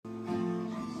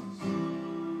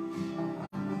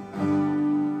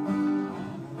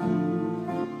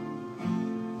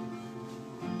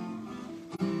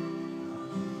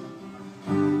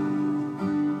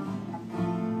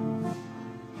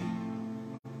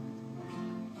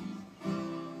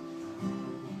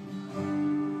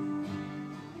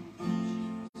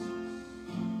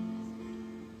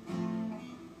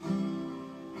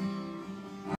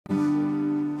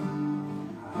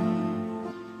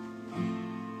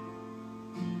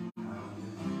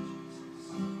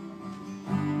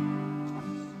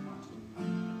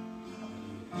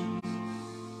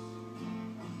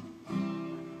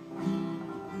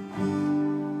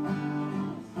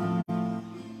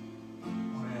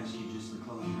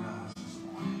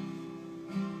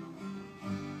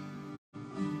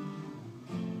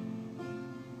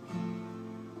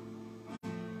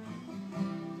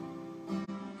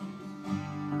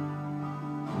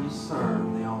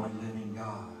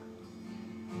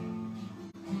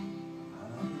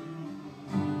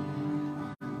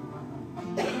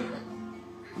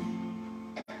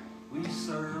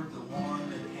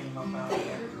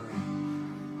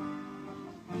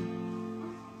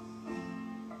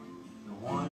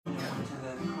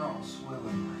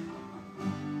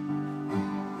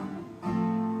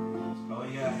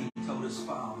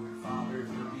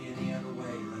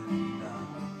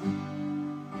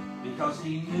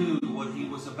because he knew what he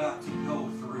was about to go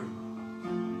through.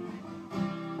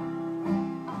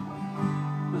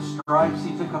 The stripes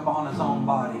he took upon his own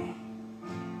body.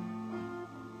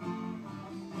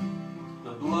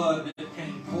 The blood that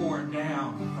came pouring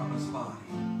down from his body.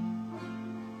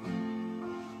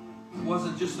 It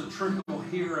wasn't just a trickle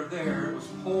here or there. It was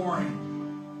pouring.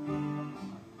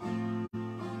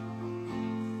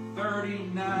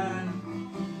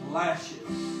 39 lashes,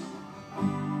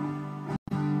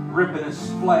 ripping his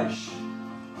flesh.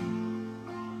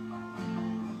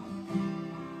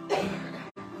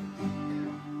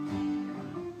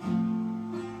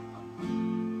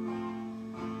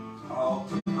 All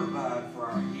to provide for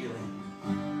our healing.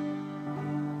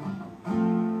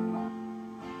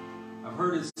 I've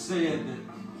heard it said that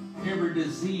every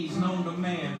disease known to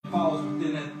man falls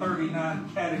within that 39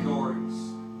 categories.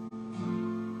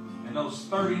 And those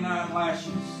 39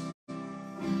 lashes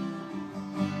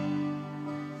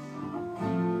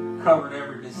covered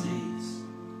every disease.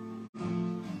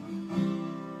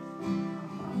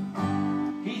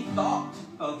 He thought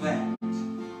of that.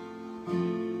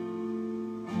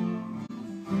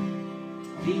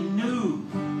 He knew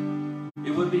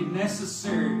it would be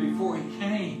necessary before he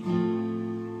came.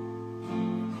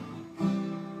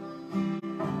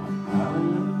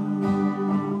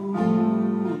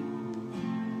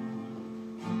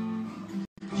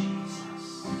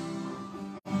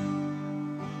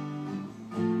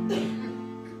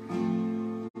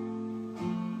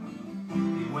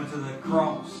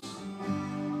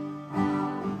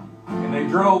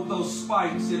 Drove those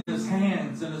spikes in his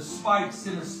hands and his spikes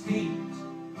in his feet.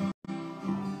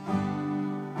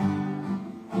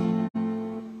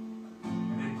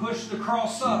 And they pushed the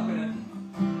cross up and it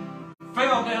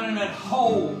fell down in that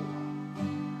hole.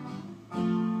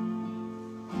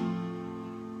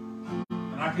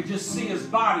 And I could just see his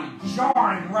body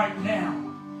jarring right now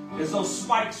as those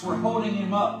spikes were holding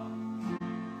him up.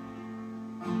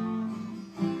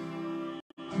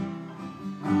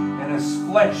 And his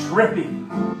flesh ripping.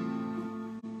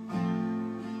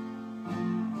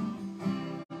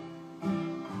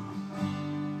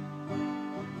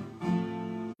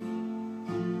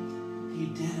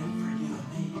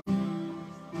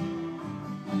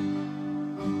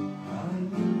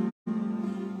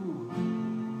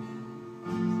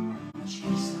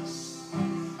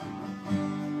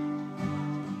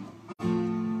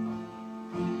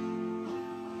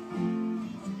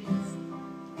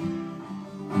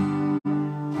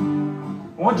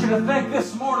 I want you to think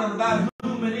this morning about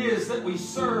whom it is that we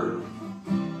serve.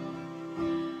 The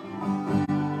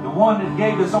one that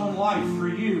gave his own life for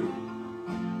you.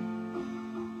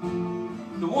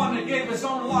 The one that gave his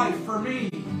own life for me.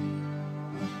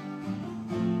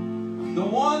 The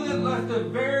one that left the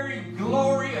very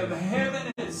glory of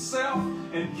heaven itself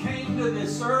and came to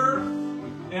this earth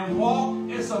and walked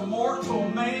as a mortal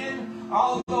man,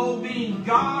 although being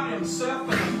God himself in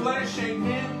the flesh,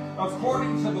 amen.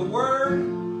 According to the Word,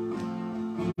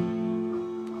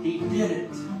 he did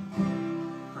it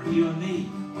for you and me.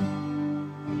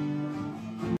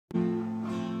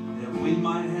 That we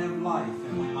might have life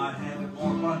and we might have it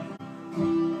more abundant.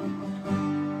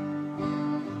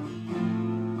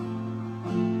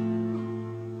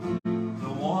 The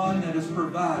one that has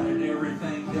provided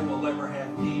everything that we'll ever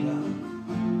have need of.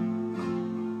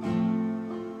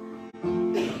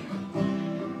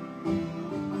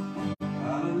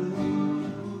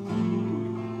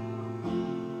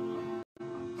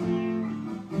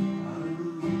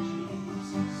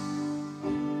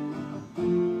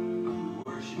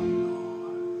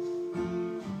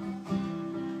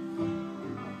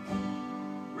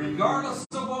 Regardless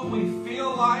of what we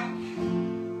feel like,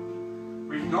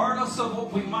 regardless of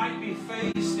what we might be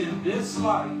faced in this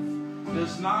life,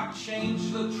 does not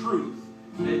change the truth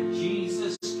that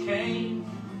Jesus came,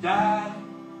 died,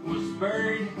 was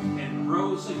buried, and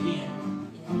rose again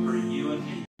for you and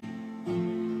me.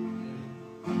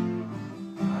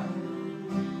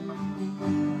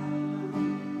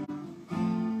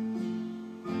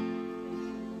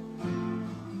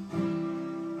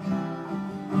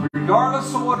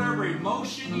 Regardless of whatever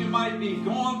emotion you might be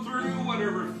going through,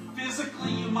 whatever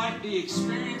physically you might be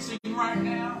experiencing right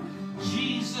now,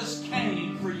 Jesus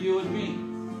came for you and me.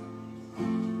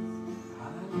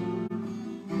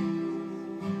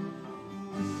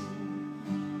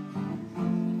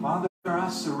 Father, I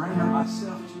surrender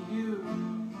myself to you.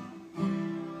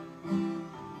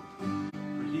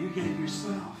 For you gave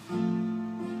yourself.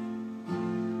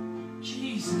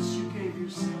 Jesus, you gave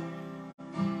yourself.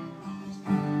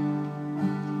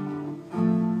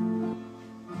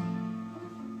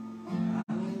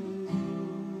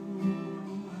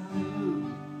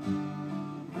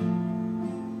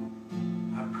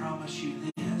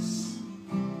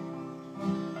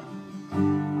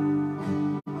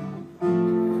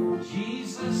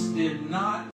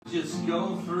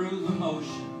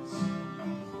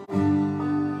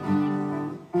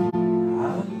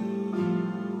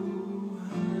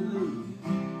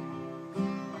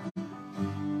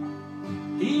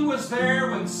 He was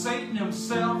there when Satan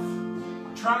himself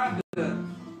tried to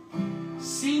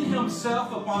seat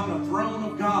himself upon the throne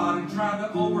of God and tried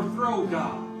to overthrow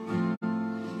God.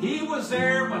 He was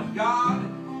there when God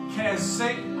cast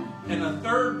Satan and a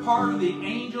third part of the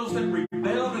angels that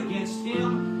rebelled against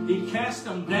him. He cast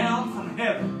them down from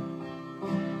heaven.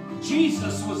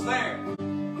 Jesus was there.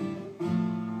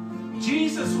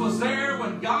 Jesus was there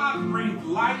when God breathed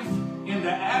life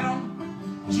into Adam.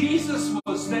 Jesus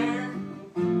was there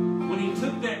when he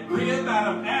took that rib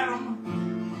out of Adam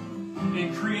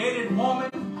and created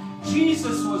woman.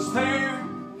 Jesus was there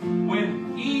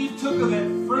when Eve took of that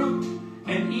fruit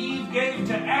and Eve gave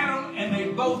to Adam and they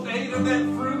both ate of that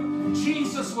fruit.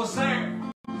 Jesus was there.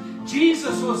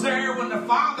 Jesus was there when the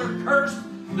Father cursed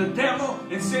the devil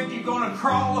and said, you're going to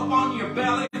crawl upon your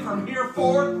belly from here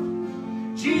forth.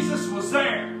 Jesus was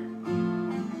there.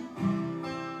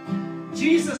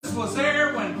 Jesus was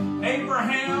there when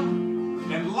Abraham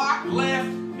and Lot left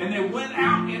and they went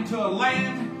out into a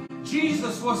land.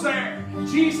 Jesus was there.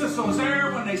 Jesus was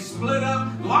there when they split up.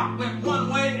 Lot went one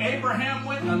way, Abraham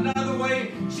went another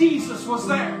way. Jesus was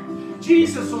there.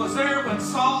 Jesus was there when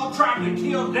Saul tried to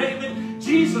kill David.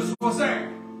 Jesus was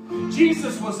there.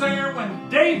 Jesus was there when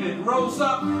David rose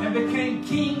up and became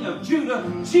king of Judah.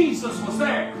 Jesus was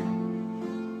there.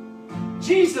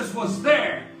 Jesus was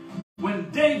there when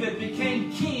David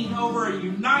became king over a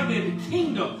united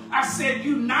kingdom. I said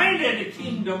united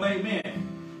kingdom, amen.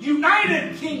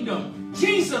 United kingdom.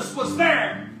 Jesus was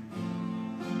there.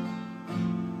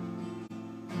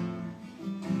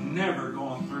 Never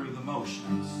going through the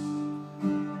motions.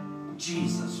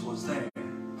 Jesus was there.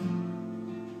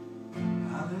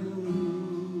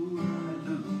 Hallelujah.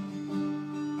 Hallelujah.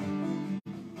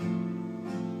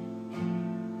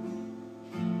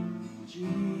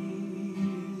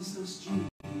 Jesus,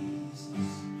 Jesus,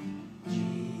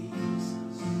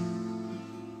 Jesus.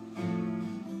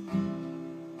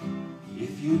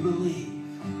 If you believe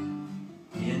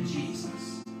in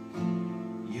Jesus,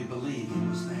 you believe he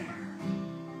was there.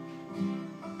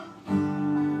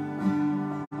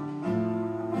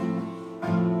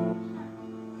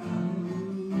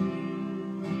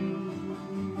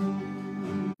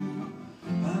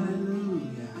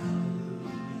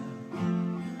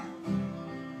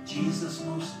 Jesus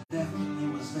most definitely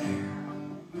was there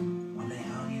when they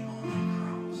hung him on that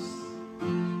cross.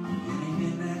 Put him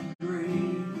in that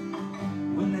grave.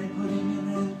 When they put him in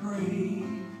that grave,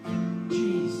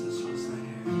 Jesus was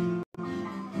there.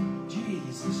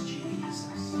 Jesus,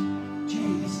 Jesus,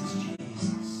 Jesus, Jesus.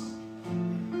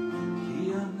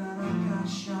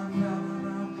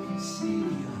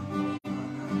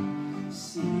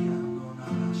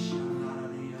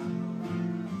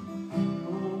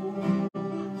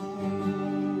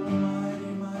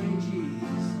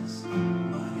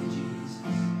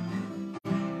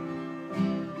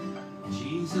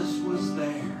 Jesus was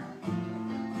there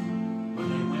when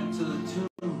they went to the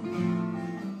tomb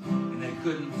and they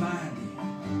couldn't find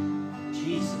him.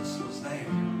 Jesus was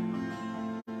there.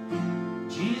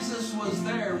 Jesus was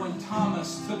there when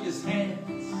Thomas took his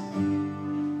hands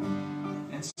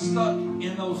and stuck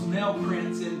in those nail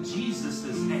prints in Jesus'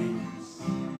 hands.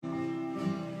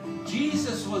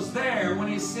 Jesus was there when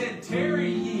he said,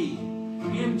 tarry ye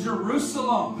in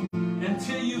Jerusalem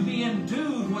until you be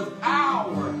endued with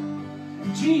power.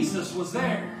 Jesus was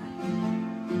there.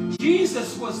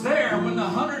 Jesus was there when the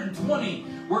 120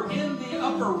 were in the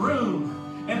upper room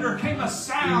and there came a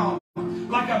sound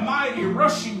like a mighty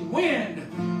rushing wind.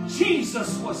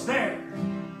 Jesus was there.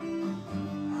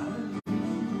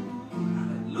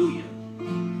 Hallelujah.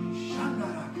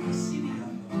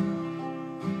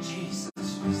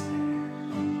 Jesus was there.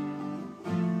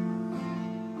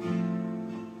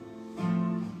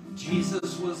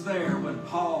 Jesus was there when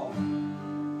Paul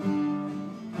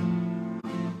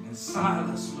and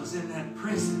Silas was in that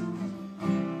prison,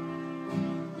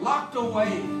 locked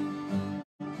away,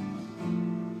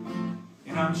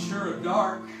 and I'm sure a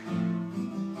dark,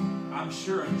 I'm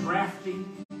sure a drafty,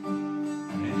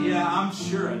 and yeah, I'm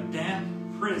sure a damp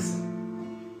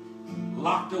prison,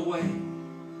 locked away.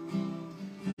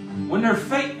 When their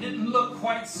fate didn't look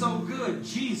quite so good,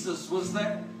 Jesus was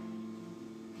there.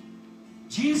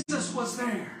 Jesus was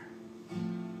there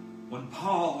when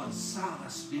Paul and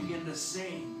Silas began to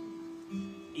sing,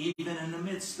 even in the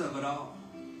midst of it all,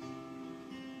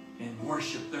 and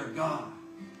worship their God.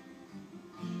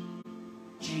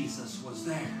 Jesus was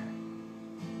there.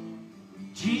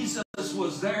 Jesus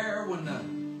was there when the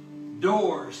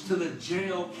doors to the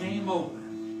jail came open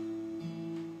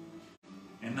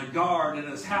and the guard and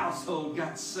his household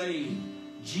got saved.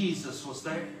 Jesus was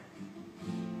there.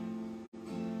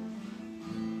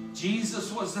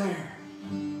 Jesus was there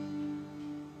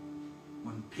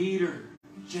Peter,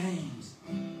 James,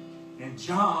 and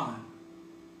John,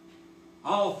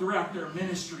 all throughout their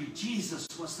ministry, Jesus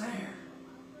was there.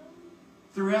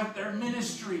 Throughout their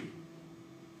ministry,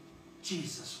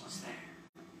 Jesus was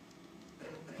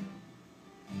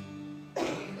there.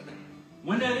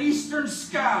 When that eastern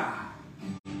sky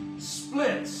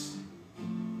splits,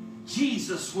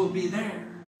 Jesus will be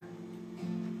there.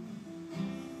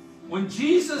 When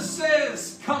Jesus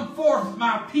says, "Come forth,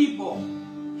 my people,"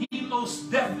 He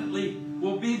most definitely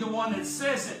will be the one that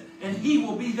says it, and He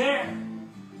will be there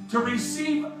to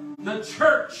receive the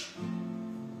church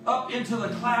up into the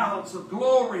clouds of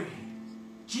glory.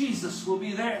 Jesus will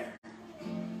be there.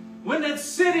 When that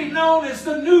city known as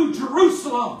the New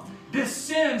Jerusalem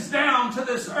descends down to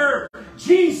this earth,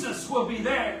 Jesus will be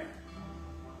there.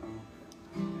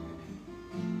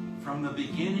 From the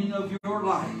beginning of your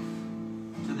life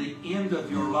to the end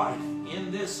of your life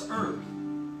in this earth,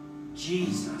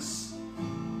 Jesus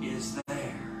is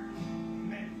there.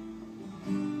 Amen.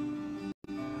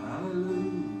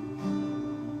 Hallelujah.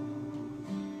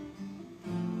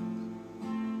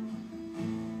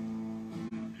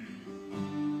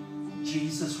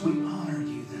 Jesus, we honor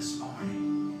you this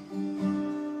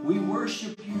morning. We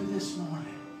worship you this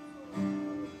morning.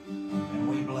 And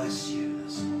we bless you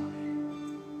this morning.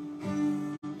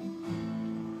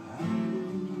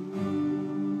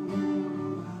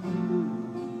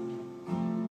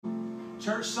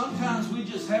 Church, sometimes we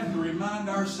just have to remind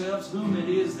ourselves whom it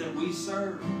is that we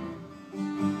serve.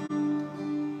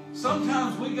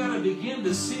 Sometimes we got to begin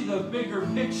to see the bigger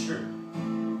picture.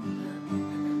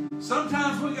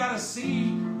 Sometimes we got to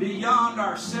see beyond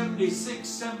our 76,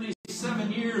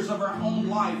 77 years of our own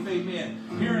life, amen,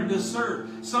 here in this earth.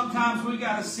 Sometimes we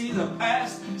got to see the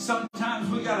past. Sometimes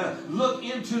we got to look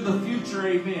into the future,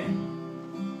 amen.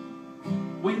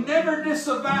 We never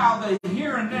disavow the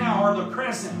here and now or the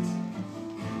present,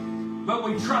 but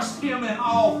we trust Him in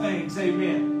all things,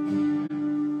 amen.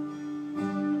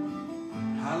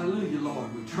 Hallelujah,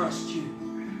 Lord, we trust you.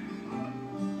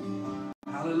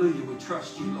 Hallelujah, we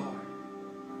trust you, Lord.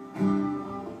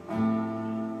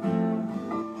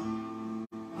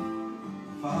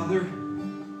 Father,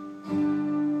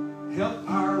 help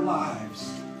our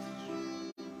lives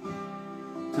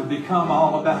to become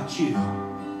all about you.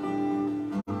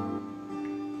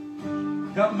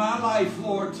 Help my life,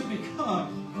 Lord, to become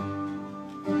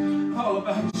all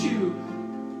about you.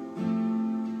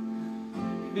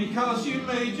 Because you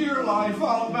made your life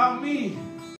all about me.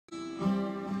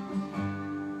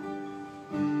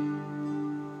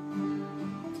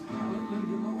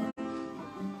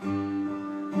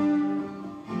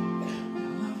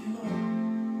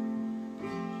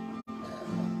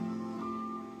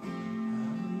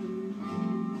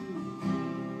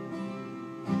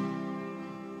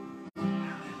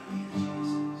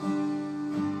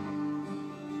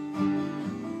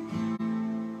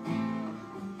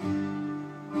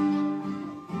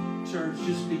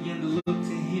 Just begin to look to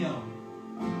Him.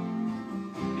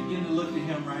 Begin to look to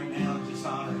Him right now and just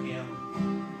honor Him.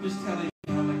 Just tell Him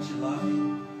how much you love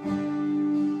Him.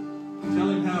 Tell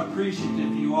Him how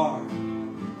appreciative you are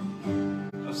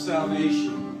of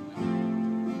salvation.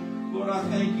 Lord, I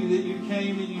thank you that you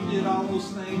came and you did all those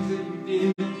things that you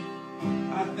did.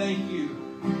 I thank you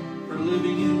for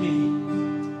living in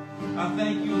me. I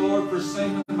thank you, Lord, for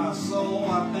saving my soul.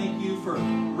 I thank you for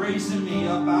raising me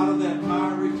up out of that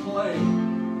miry clay.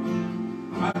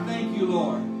 I thank you,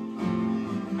 Lord,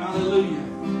 hallelujah,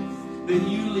 that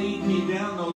you lead me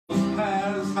down those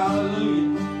paths,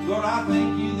 hallelujah. Lord, I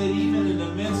thank you that even in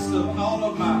the midst of all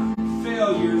of my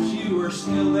failures, you are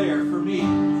still there for me.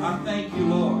 I thank you,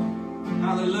 Lord,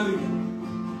 hallelujah.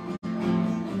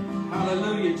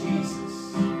 Hallelujah,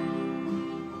 Jesus.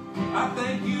 I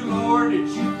thank you, Lord, that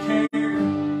you care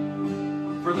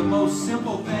for the most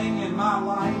simple thing in my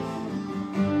life.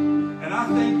 And I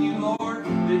thank you, Lord,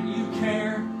 that you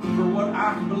care for what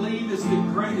I believe is the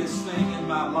greatest thing in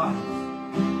my life.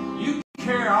 You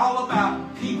care all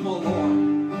about people, Lord.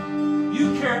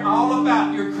 You care all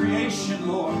about your creation,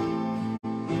 Lord.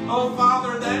 Oh,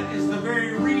 Father, that is the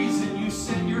very reason you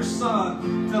sent your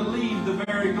Son to leave the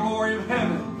very glory of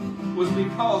heaven, was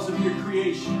because of your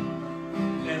creation.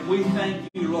 And we thank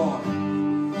you, Lord.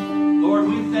 Lord,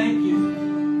 we thank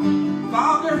you.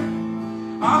 Father,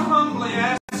 I humbly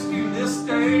ask you this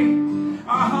day,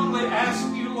 I humbly ask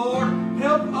you, Lord,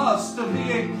 help us to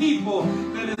be a people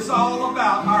that is all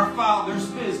about our Father's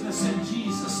business in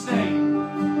Jesus'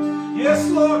 name. Yes,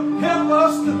 Lord, help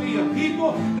us to be a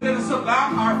people that is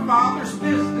about our Father's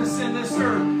business in this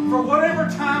earth for whatever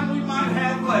time we might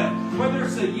have left, whether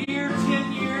it's a year,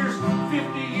 10 years,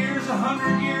 50 years,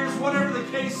 100 years, whatever the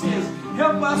case is.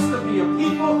 Help us to be a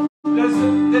people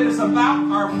that is about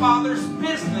our Father's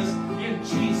business in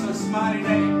Jesus' mighty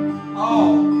name.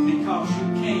 All because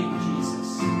you came,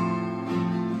 Jesus.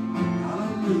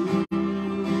 Hallelujah.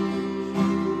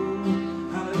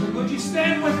 Hallelujah. Would you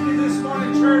stand with me this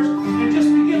morning, church, and just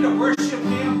begin to worship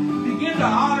Him, begin to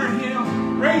honor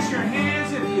Him. Raise your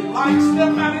hands if you'd like.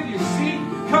 Step out of your seat.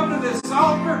 Come to this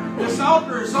altar. This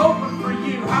altar is open for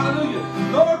you. Hallelujah.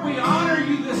 Lord, we honor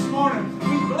you this morning.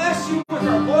 We bless you with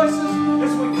our voices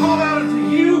as we call out unto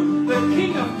you, the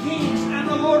King of Kings and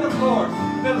the Lord of Lords,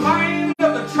 the Lion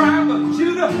of the tribe of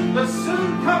Judah, the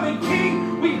soon-coming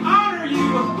King. We honor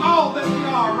you with all that we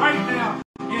are right now.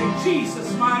 In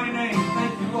Jesus' mighty name.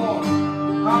 Thank you, Lord.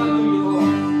 Hallelujah,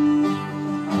 Lord.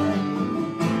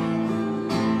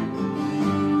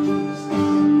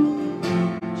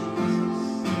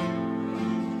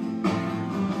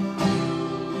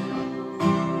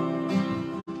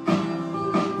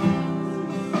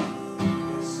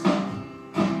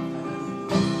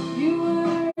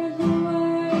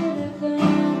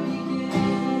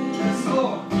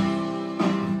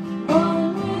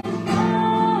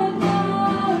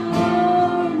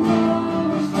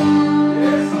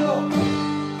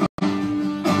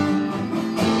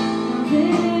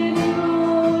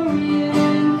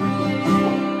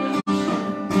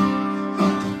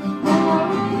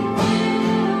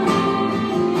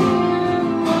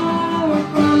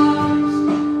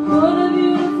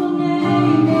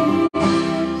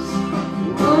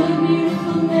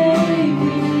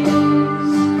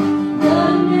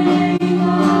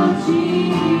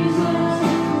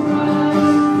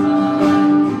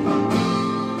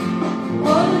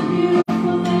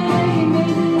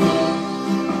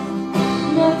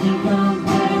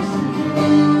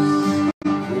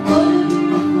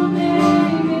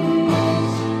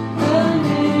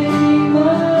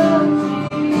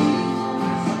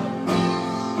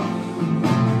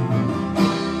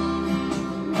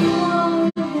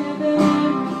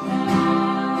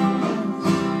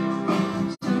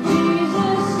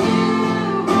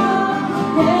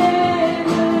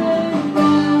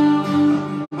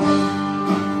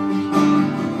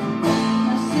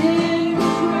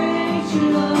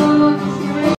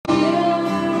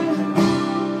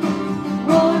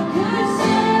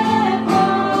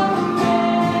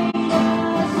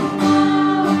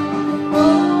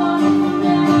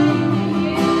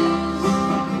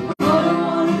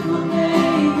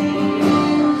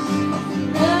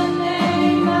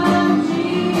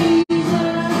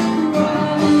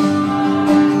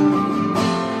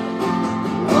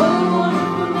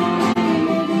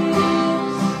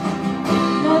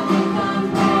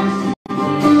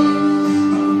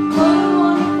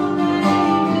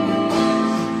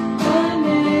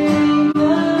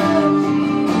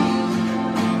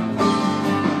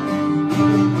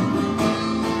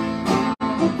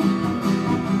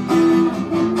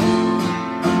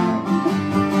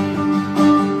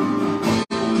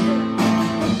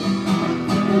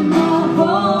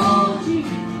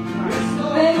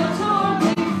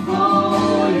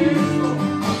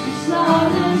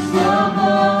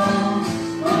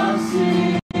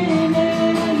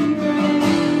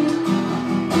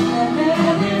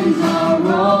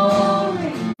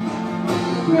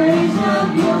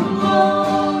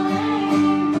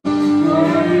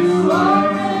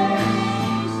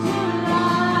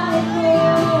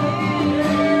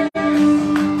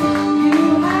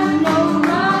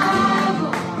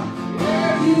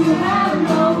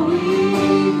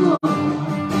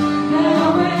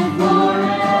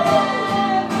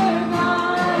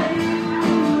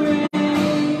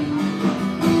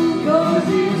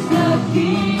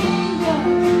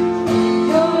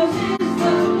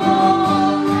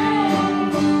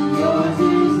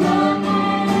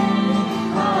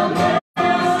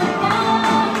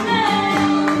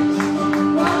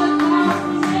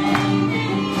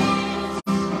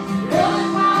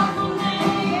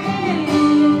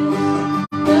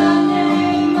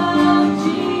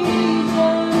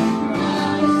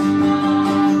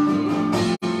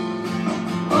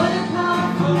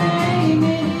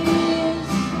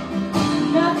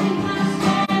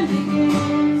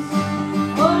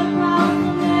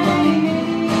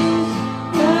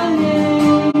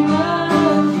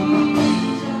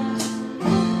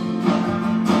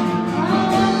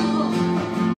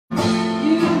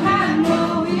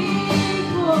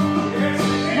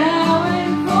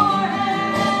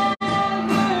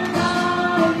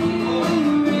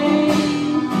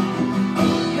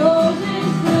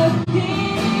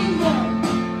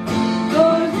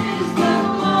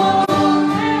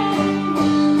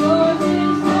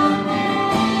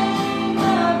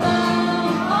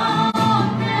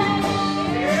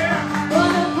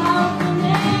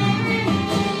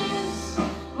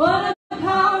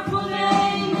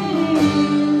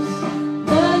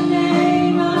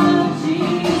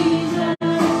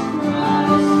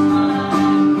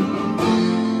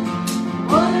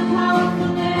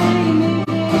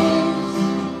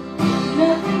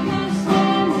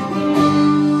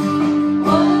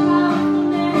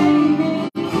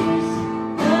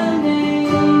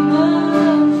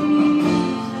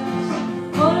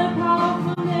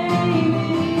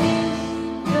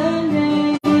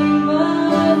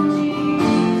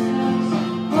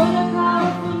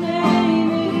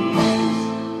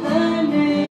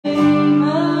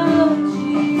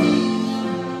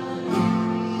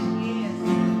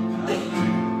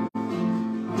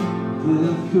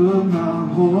 could not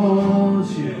hold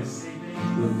you.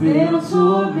 The veil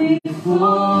tore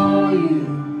before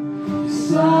you.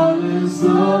 Silence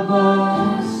the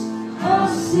voice of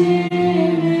sin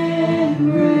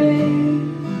and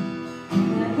grave.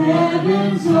 The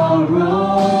heavens are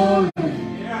rolling,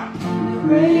 the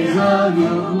praise of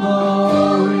your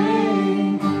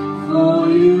glory. For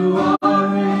you are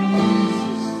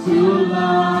raised to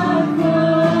life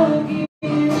again.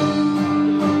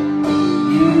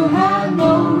 You had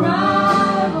no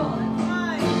rival,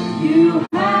 you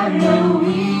had no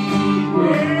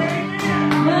equal.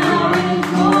 Now and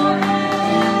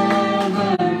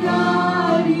forever,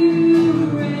 God, you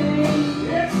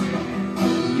reign.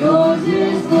 Yours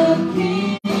is the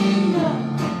kingdom,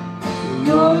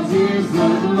 yours is the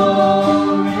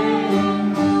glory,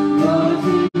 yours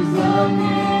is the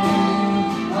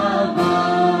name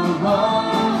above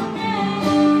all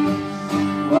names.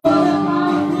 What a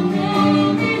powerful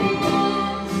name it is.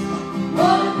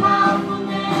 What a powerful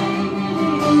name it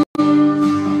is.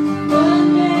 The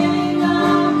name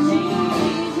of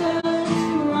Jesus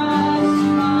Christ,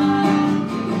 my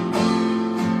King.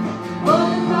 What a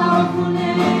powerful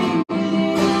name it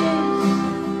is.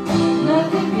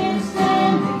 Nothing can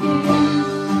stand against.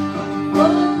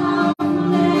 What a powerful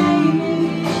name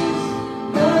it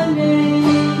is. The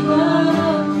name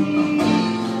of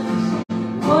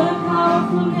Jesus. What a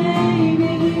powerful name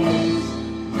it is.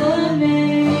 The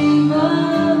name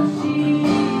of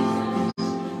Jesus.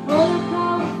 What a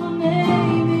powerful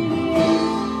name it is.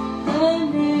 The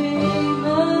name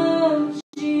of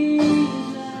Jesus.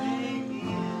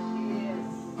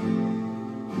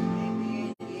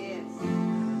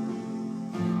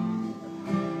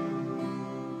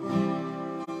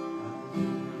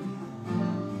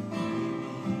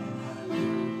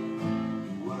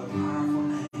 What a powerful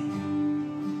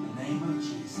name. The name of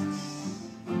Jesus.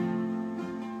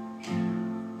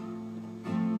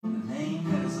 The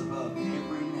name that is above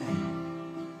every name.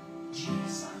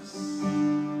 Jesus.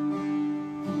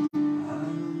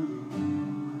 Hallelujah.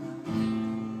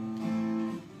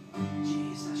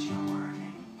 Jesus, you're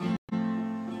worthy.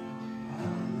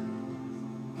 Hallelujah.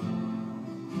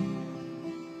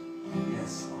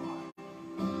 Yes, Lord.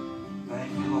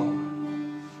 Thank you, Lord.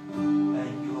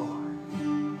 Thank you, Lord.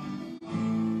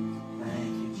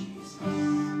 Thank you, Jesus.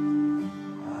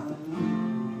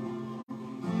 Hallelujah.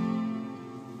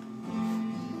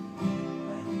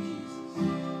 Thank you, Jesus.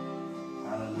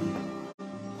 Hallelujah.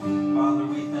 Father,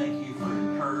 we thank you for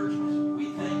encouragement.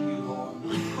 We thank you, Lord,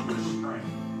 for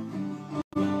strength.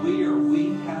 When we are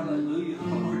weak, hallelujah,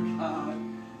 Lord God,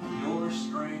 your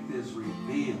strength is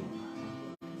revealed.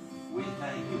 We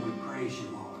thank you. We praise you,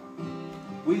 Lord.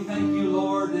 We thank you,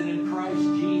 Lord, that in Christ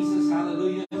Jesus,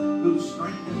 hallelujah, who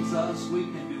strengthens us, we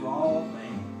can do all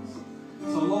things.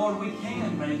 So, Lord, we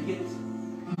can make it.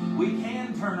 We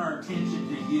can turn our attention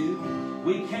to you.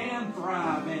 We can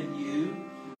thrive in you.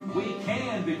 We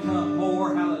can become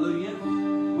more, hallelujah.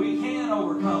 We can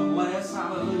overcome less,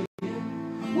 hallelujah.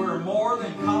 We're more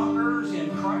than conquerors in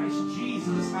Christ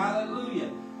Jesus, hallelujah.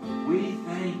 We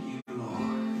thank you,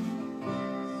 Lord.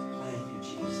 Thank you,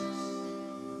 Jesus.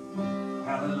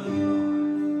 Hallelujah,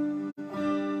 Lord.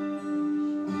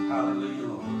 Hallelujah,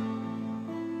 Lord.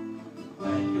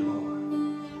 Thank you,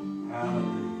 Lord.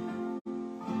 Hallelujah.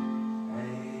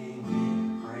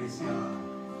 Amen. Praise God.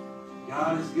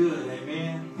 God is good.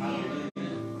 Amen. Hallelujah.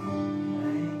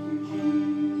 Thank you,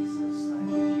 Jesus.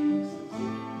 Thank you, Jesus.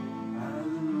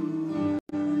 Hallelujah.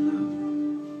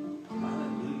 Hallelujah.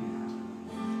 Hallelujah.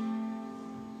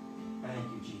 Thank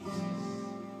you, Jesus.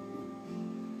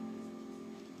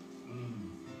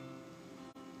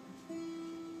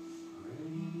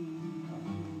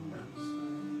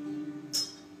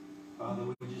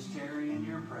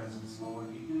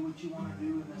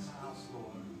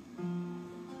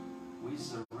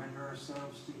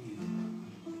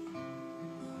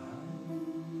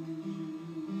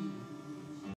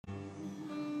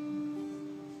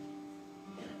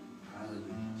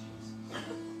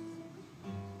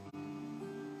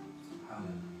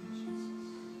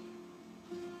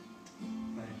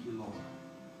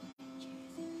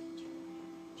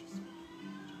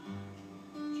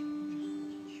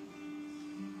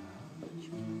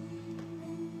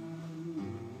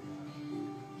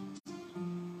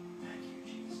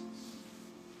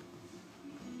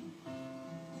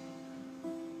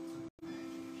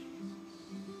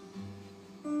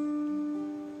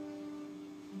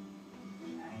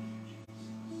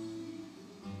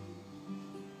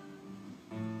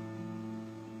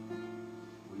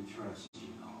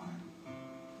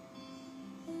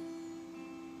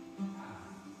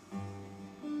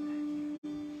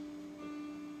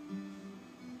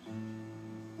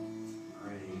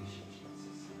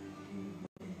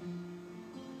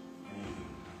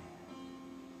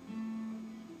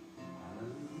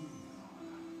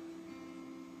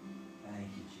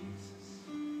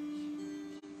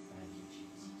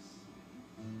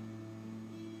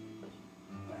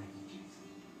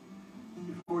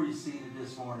 you're seated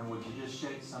this morning, would you just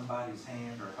shake somebody's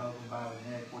hand or hug them by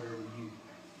the neck, whatever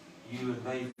you and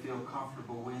they feel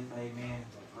comfortable with? Amen.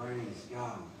 Praise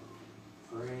God.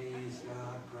 Praise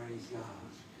God. Praise God.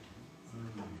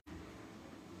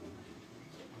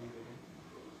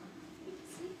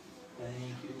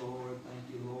 Thank you, Lord. Thank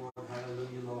you, Lord.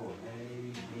 Hallelujah, Lord.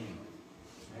 Amen.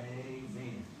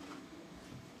 Amen.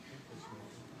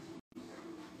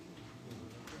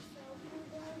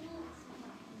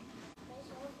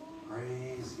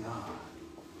 Praise God.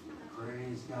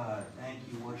 Praise God. Thank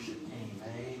you, worship team.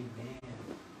 Amen.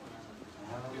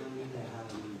 Hallelujah.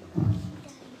 Hallelujah.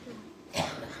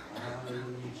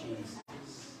 Hallelujah, Jesus.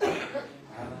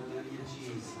 Hallelujah,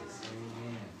 Jesus.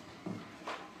 Amen.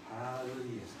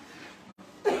 Hallelujah.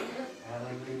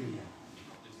 Hallelujah.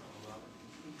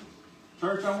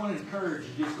 Church, I want to encourage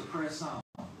you just to press on.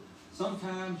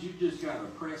 Sometimes you just got to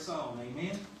press on.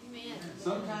 Amen? Amen.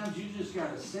 Sometimes you just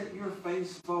got to set your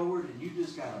face forward and you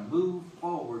just got to move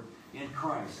forward in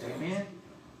Christ. Amen?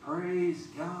 Praise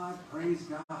God. Praise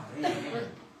God. Amen.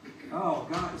 Oh,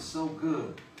 God is so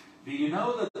good. Do you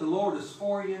know that the Lord is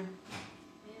for you?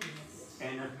 Yes.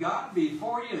 And if God be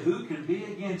for you, who can be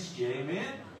against you? Amen?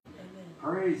 Amen.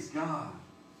 Praise God.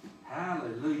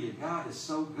 Hallelujah. God is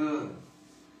so good.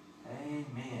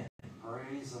 Amen.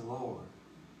 Praise the Lord.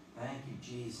 Thank you,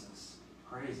 Jesus.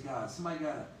 Praise God. Somebody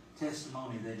got a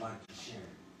testimony they'd like to share.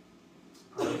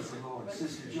 Praise the Lord.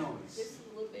 Sister Joyce. This is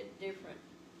a little bit different.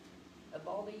 Of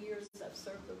all the years I've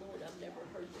served the Lord, I've never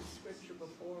heard this scripture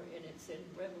before, and it's in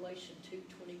Revelation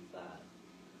 2:25.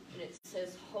 And it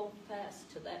says, hold fast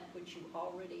to that which you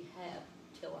already have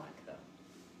till I come.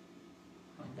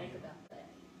 Think about that.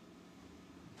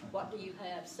 What do you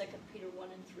have? 2 Peter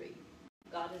 1:3.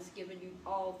 God has given you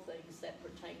all things that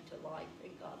pertain to life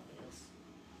and godliness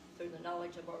through the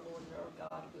knowledge of our Lord and our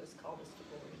God, who has called us to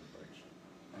glory and virtue.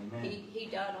 Amen. He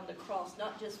died on the cross,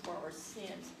 not just for our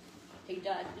sins. He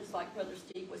died, just like Brother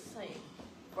Steve was saying,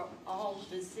 for all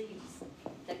disease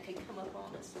that could come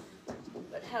upon us.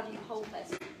 But how do you hold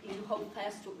fast? You hold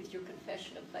fast to it with your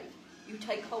confession of faith. You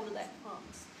take hold of that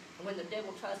promise. And when the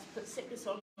devil tries to put sickness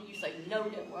on you, you say, no,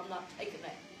 devil, I'm not taking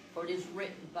that. For it is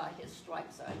written, by his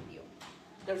stripes I am healed.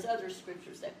 There's other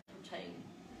scriptures that pertain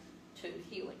to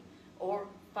healing. Or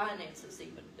finances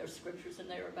even. There's scriptures in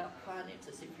there about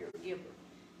finances if you're a giver.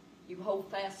 You hold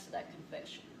fast to that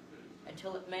confession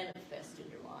until it manifests in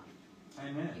your life.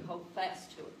 Amen. You hold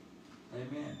fast to it.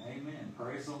 Amen. Amen.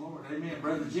 Praise the Lord. Amen.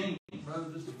 Brother Gene.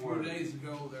 Brother, just a few days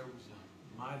ago, there was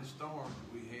a mighty storm.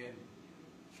 We had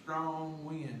strong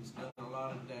winds, done a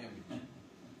lot of damage.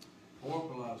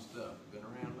 Horrible lot of stuff. Been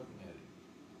around looking at it.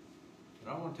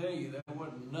 But I want to tell you, there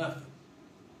wasn't nothing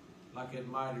like that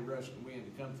mighty rushing wind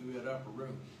to come through that upper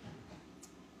room.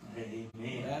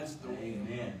 Amen. That's the wind.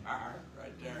 Amen.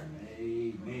 Right there.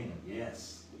 Amen.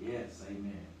 Yes. Yes.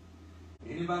 Amen.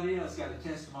 Anybody else got a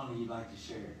testimony you'd like to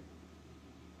share?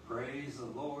 Praise the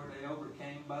Lord. They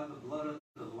overcame by the blood of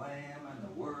the Lamb and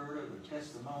the word of the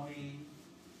testimony.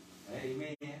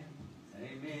 Amen.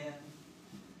 Amen.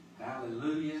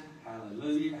 Hallelujah.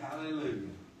 Hallelujah. Hallelujah.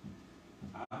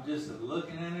 I'm just a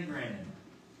looking and a grinning.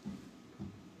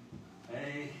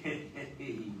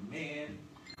 Amen.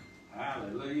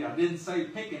 Hallelujah. I didn't say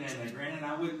picking and a grinning.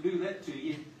 I wouldn't do that to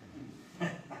you.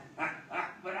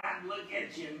 But I'd look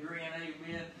at you and grin.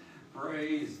 Amen.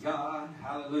 Praise God.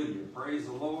 Hallelujah. Praise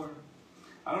the Lord.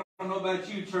 I don't know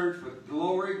about you, church, but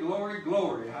glory, glory,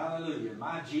 glory. Hallelujah.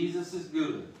 My Jesus is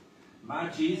good. My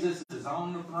Jesus is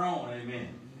on the throne.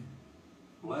 Amen.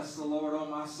 Bless the Lord, oh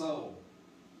my soul.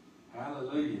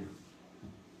 Hallelujah.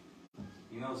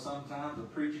 You know, sometimes a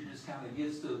preacher just kind of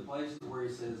gets to a place where he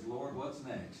says, Lord, what's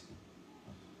next?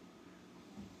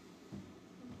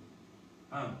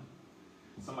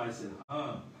 Somebody said,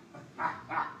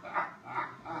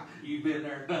 You've been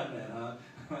there and done that, huh?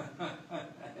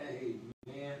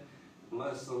 Amen.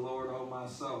 Bless the Lord, oh my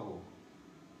soul.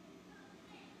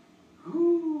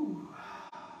 Whew.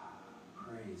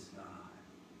 Praise God.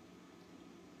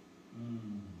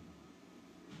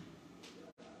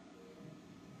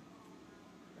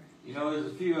 You know, there's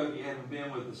a few of you haven't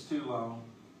been with us too long.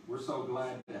 We're so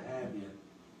glad to have you.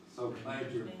 So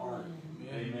glad you're a part.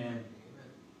 Amen.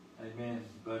 Amen.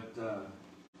 But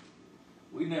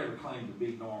we never claimed to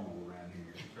be normal around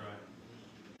here. That's right.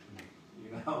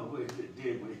 You know,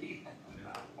 did we?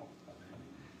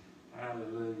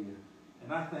 Hallelujah.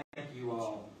 And I thank you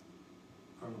all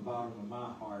from the bottom of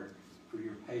my heart for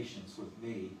your patience with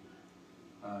me.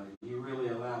 You really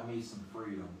allowed me some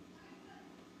freedom,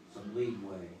 some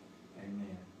leadway.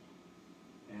 Amen.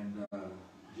 And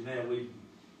Jeanette, we've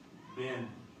been,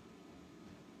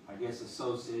 I guess,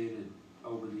 associated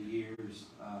over the years,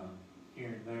 here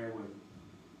and there with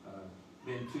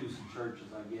been to some churches,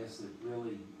 I guess, that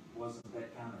really wasn't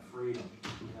that kind of freedom,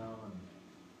 you know,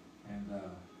 and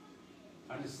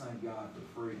I just thank God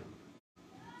for freedom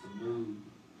to move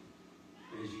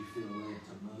as you feel led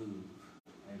to move.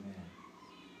 Amen.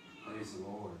 Praise the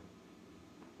Lord.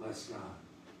 Bless God.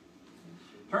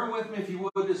 Turn with me, if you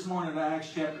would, this morning to Acts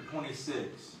chapter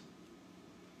 26.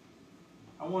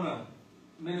 I want to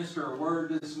minister a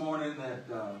word this morning that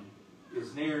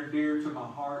is near and dear to my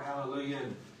heart. Hallelujah.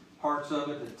 And parts of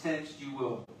it, the text you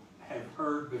will have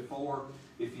heard before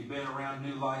if you've been around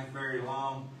New Life very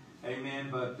long. Amen.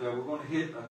 But we're going to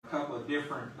hit a couple of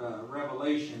different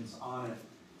revelations on it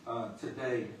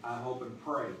today, I hope and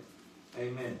pray.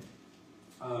 Amen.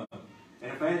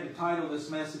 And if I had to title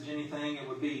this message anything, it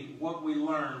would be What We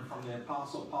Learned from the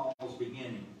Apostle Paul's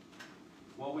Beginning.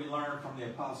 What we learned from the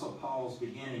Apostle Paul's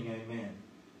beginning. Amen.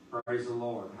 Praise the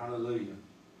Lord. Hallelujah.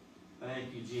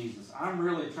 Thank you, Jesus. I'm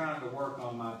really trying to work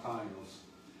on my titles,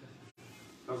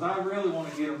 because I really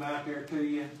want to get them out there to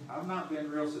you. I've not been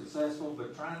real successful,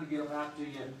 but trying to get them out to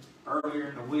you earlier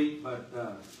in the week. But,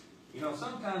 you know,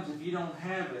 sometimes if you don't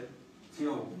have it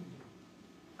till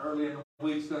early in the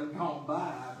week's done gone by,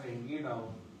 I mean, you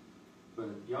know, but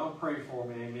y'all pray for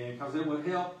me, amen, because it would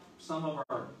help some of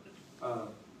our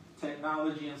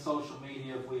technology and social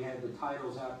media if we had the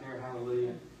titles out there.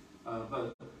 Hallelujah.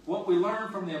 But what we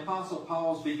learned from the Apostle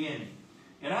Paul's beginning.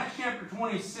 In Acts chapter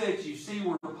 26, you see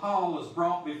where Paul is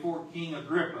brought before King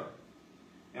Agrippa.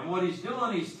 And what he's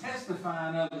doing, he's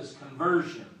testifying of his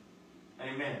conversion.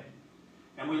 Amen.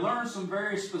 And we learn some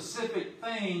very specific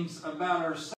things about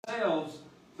ourselves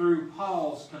through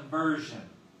Paul's conversion.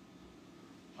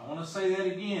 I want to say that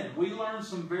again. We learn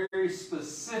some very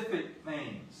specific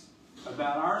things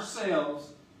about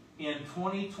ourselves in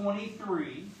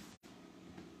 2023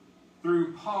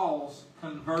 through Paul's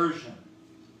conversion.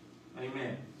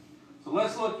 Amen. So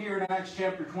let's look here in Acts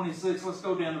chapter 26. Let's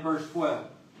go down to verse 12.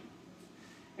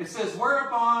 It says,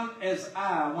 Whereupon as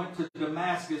I went to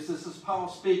Damascus, this is Paul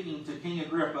speaking to King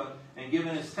Agrippa and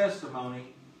giving his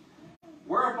testimony.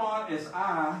 Whereupon as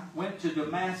I went to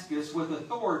Damascus with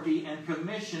authority and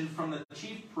commission from the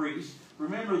chief priest.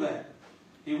 Remember that.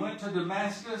 He went to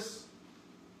Damascus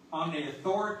on the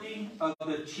authority of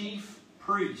the chief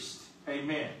priest.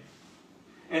 Amen.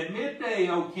 At midday,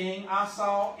 O king, I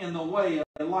saw in the way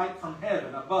a light from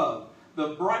heaven above, the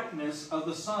brightness of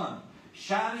the sun,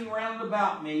 shining round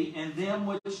about me and them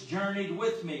which journeyed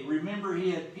with me. Remember,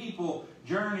 he had people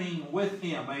journeying with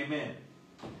him. Amen.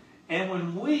 And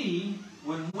when we,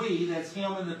 that's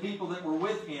him and the people that were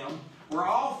with him, were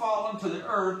all fallen to the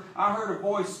earth, I heard a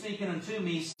voice speaking unto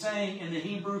me, saying in the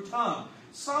Hebrew tongue,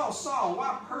 Saul, Saul,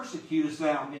 why persecutest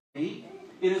thou me?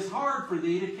 It is hard for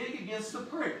thee to kick against the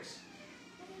pricks.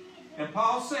 And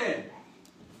Paul said,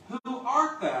 Who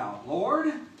art thou,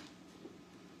 Lord?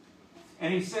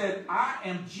 And he said, I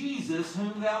am Jesus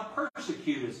whom thou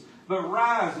persecutest. But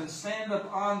rise and stand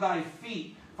up on thy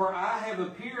feet, for I have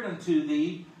appeared unto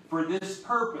thee for this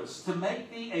purpose, to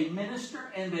make thee a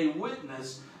minister and a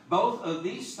witness, both of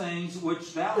these things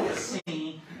which thou hast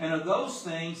seen, and of those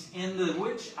things in the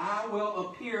which I will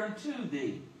appear unto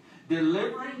thee,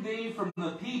 delivering thee from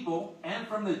the people and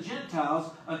from the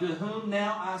Gentiles, unto whom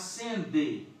now I send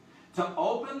thee, to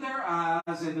open their eyes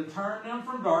and to turn them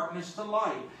from darkness to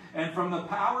light, and from the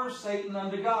power of Satan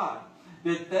unto God,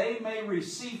 that they may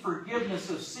receive forgiveness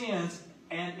of sins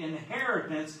and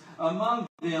inheritance among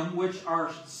them which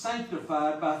are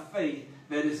sanctified by faith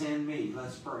that is in me.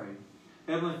 Let's pray.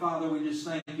 Heavenly Father, we just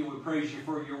thank you. We praise you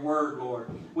for your word, Lord.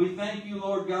 We thank you,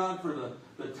 Lord God, for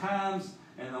the times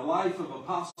and the life of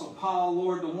Apostle Paul,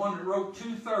 Lord, the one that wrote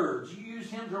 2/3. You used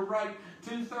him to write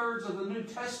 2/3 of the New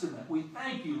Testament. We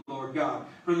thank you, Lord God,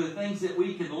 for the things that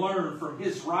we can learn from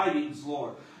his writings,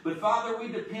 Lord. But Father, we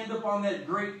depend upon that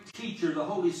great teacher, the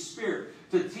Holy Spirit,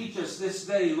 to teach us this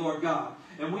day, Lord God.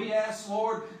 And we ask,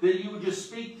 Lord, that you would just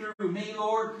speak through me,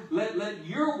 Lord. Let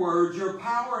your words, your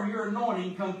power, and your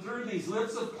anointing come through these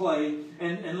lips of clay,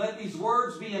 and let these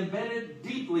words be embedded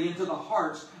deeply into the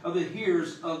hearts of the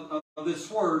hearers of this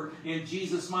word. In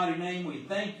Jesus' mighty name, we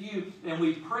thank you and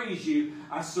we praise you.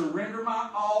 I surrender my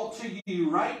all to you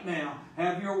right now.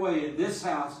 Have your way in this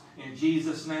house in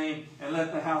Jesus' name, and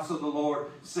let the house of the Lord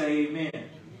say amen. Amen.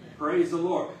 Praise the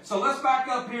Lord. So let's back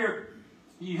up here.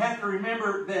 You have to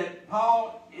remember that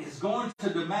Paul is going to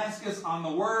Damascus on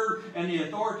the word and the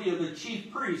authority of the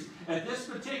chief priest. At this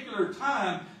particular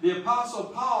time, the Apostle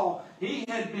Paul, he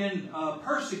had been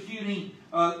persecuting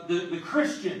the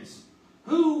Christians.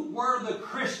 Who were the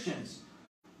Christians?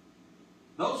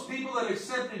 Those people that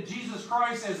accepted Jesus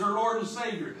Christ as their Lord and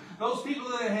Savior. Those people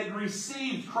that had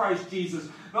received Christ Jesus.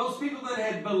 Those people that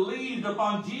had believed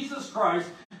upon Jesus Christ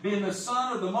being the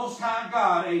Son of the Most High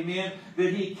God, amen,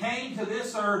 that He came to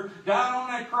this earth, died on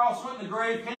that cross, went in the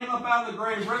grave, came up out of the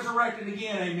grave, resurrected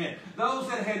again, amen. Those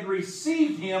that had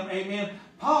received Him, amen,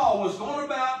 Paul was going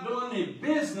about doing the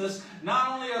business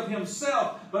not only of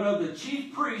himself, but of the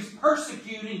chief priest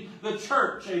persecuting the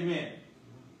church, amen.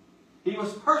 He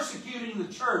was persecuting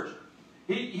the church.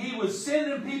 He was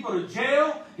sending people to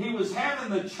jail. He was having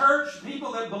the church,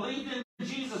 people that believed in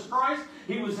Jesus Christ,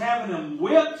 he was having them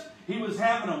whipped. He was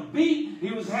having them beat. He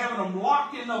was having them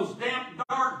locked in those damp,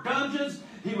 dark dungeons.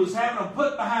 He was having them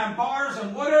put behind bars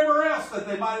and whatever else that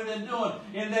they might have been doing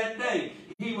in that day.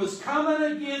 He was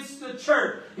coming against the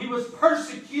church. He was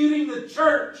persecuting the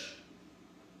church.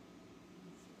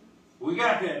 We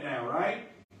got that now, right?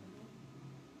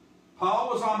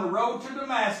 Paul was on the road to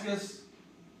Damascus.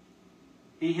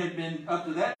 He had been, up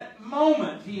to that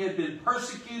moment, he had been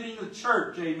persecuting the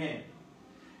church. Amen.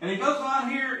 And he goes on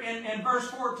here in verse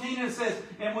 14 and it says,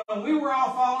 "And when we were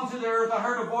all fallen to the earth, I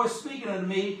heard a voice speaking unto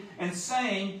me and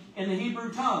saying in the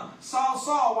Hebrew tongue, Saul,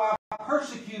 Saul, why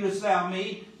persecutest thou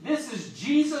me?" This is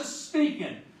Jesus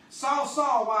speaking. "Saul,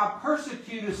 Saul, why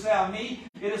persecutest thou me?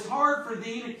 It is hard for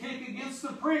thee to kick against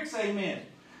the pricks." Amen.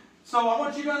 So I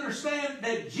want you to understand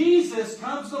that Jesus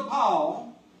comes to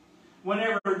Paul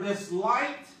whenever this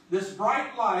light, this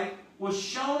bright light, was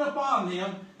shone upon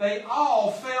them, they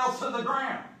all fell to the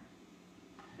ground.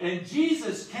 And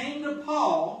Jesus came to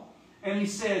Paul and he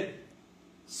said,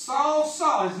 "Saul,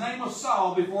 Saul," his name was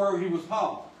Saul before he was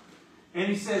Paul. And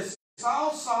he says,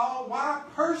 "Saul, Saul, why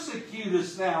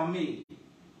persecutest thou me?"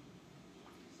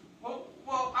 Well,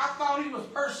 I thought he was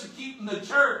persecuting the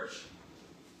church.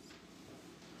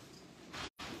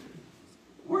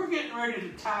 We're getting ready to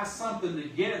tie something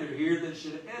together here that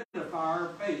should edify our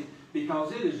faith,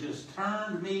 because it has just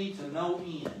turned me to no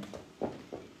end.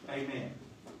 Amen.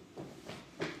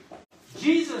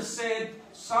 Jesus said,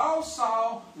 "Saul,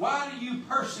 Saul, why do you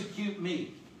persecute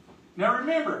me?" Now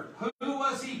remember, who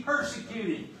was he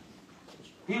persecuting?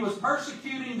 He was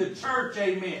persecuting the church,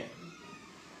 amen.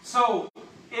 So,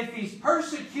 if he's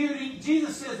persecuting,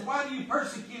 Jesus says, "Why do you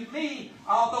persecute me?"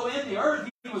 Although in the earth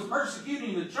he was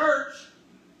persecuting the church.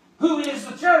 Who is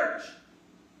the church?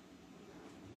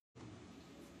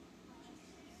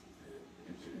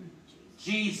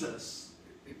 Jesus.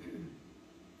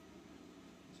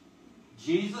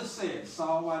 Jesus said,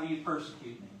 "Saul, why do you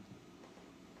persecute me?"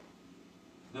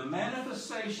 The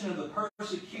manifestation of the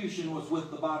persecution was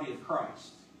with the body of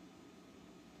Christ.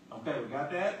 Okay, we got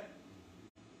that?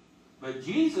 But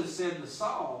Jesus said to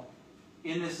Saul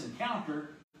in this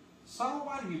encounter, "Saul,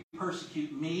 why do you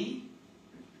persecute me?"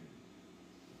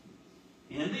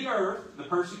 In the earth, the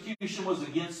persecution was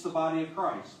against the body of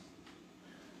Christ.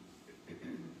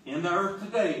 In the earth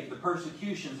today, the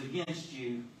persecutions against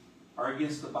you are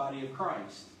against the body of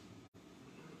Christ.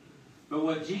 But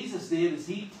what Jesus did is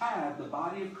he tied the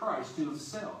body of Christ to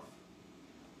himself.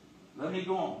 Let me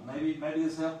go on. Maybe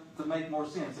this helps to make more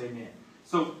sense. Amen.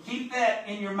 So keep that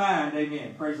in your mind.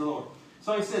 Amen. Praise the Lord.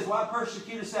 So he says, "Why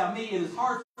persecutest thou me? It is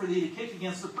hard for thee to kick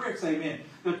against the pricks." Amen.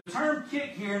 The term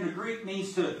kick here in the Greek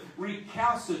means to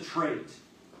recalcitrate.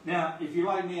 Now, if you're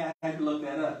like me, I had to look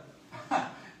that up.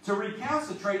 To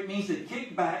recalcitrate means to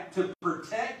kick back, to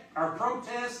protect or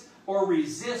protest or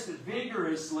resist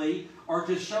vigorously, or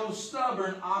to show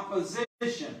stubborn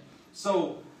opposition.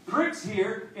 So, pricks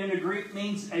here in the Greek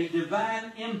means a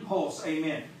divine impulse.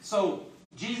 Amen. So,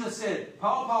 Jesus said,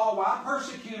 "Paul, Paul, why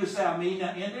persecutest thou me?"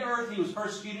 Now, in the earth, he was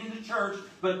persecuting the church,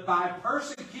 but by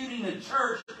persecuting the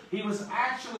church, he was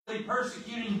actually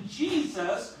persecuting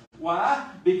Jesus. Why?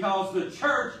 Because the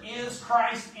church is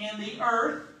Christ in the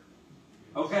earth.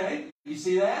 Okay? You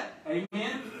see that?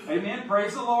 Amen? Amen.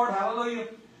 Praise the Lord. Hallelujah.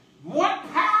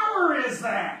 What power is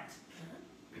that?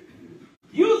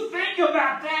 You think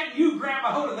about that. You grab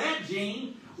a hold of that,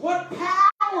 Gene. What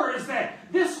power is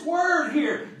that? This word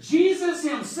here, Jesus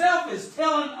himself is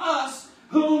telling us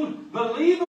whom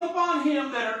believe upon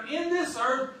him that are in this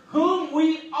earth, whom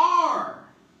we are.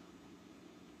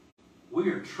 We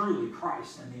are truly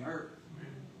Christ in the earth.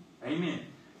 Amen.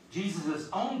 Jesus'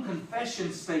 own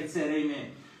confession states that.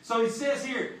 Amen. So he says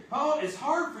here, "Paul, it's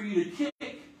hard for you to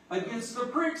kick against the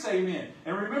pricks." Amen.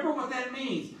 And remember what that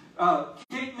means.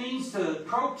 Kick means to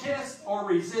protest or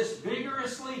resist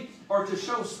vigorously, or to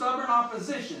show stubborn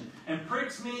opposition. And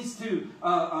pricks means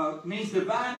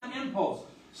divine impulse.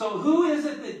 So who is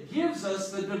it that gives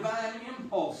us the divine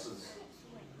impulses?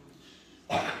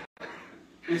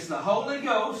 It's the Holy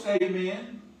Ghost,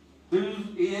 amen, who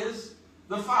is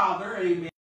the Father, amen.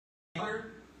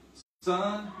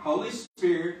 Son, Holy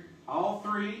Spirit, all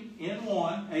three in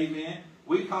one, amen.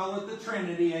 We call it the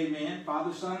Trinity, amen.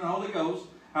 Father, Son, and Holy Ghost,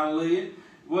 hallelujah.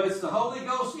 Well, it's the Holy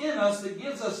Ghost in us that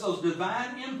gives us those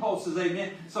divine impulses,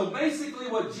 amen. So basically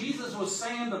what Jesus was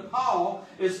saying to Paul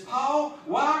is, Paul,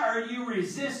 why are you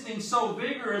resisting so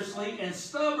vigorously and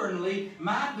stubbornly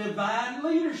my divine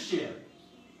leadership?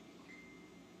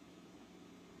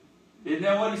 Isn't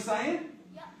that what he's saying?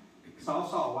 Yeah.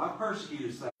 Saul, why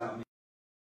persecutest thou me?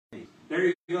 There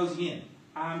he goes again.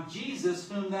 I'm Jesus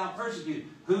whom thou persecutest.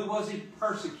 Who was he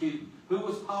persecuting? Who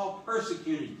was Paul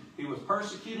persecuting? He was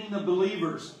persecuting the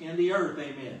believers in the earth,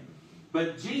 amen.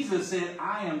 But Jesus said,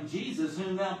 I am Jesus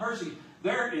whom thou persecutest.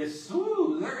 There is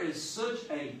such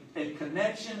a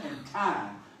connection and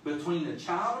tie between the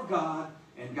child of God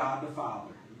and God the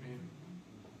Father. Amen.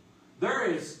 There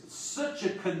is such a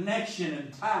connection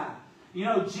and tie. You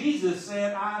know, Jesus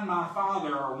said, I and my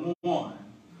Father are one.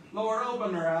 Lord,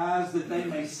 open their eyes that they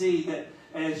may see that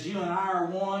as you and I are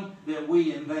one, that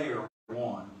we and they are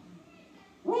one.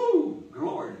 Woo!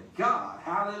 Glory to God.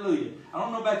 Hallelujah. I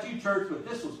don't know about you, church, but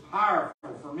this was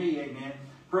powerful for me. Amen.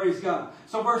 Praise God.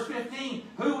 So verse 15,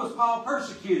 who was Paul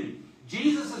persecuting?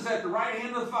 Jesus is at the right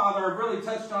hand of the Father. I've really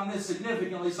touched on this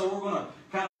significantly, so we're going to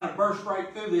kind of burst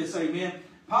right through this. Amen.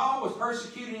 Paul was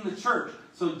persecuting the church.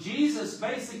 So Jesus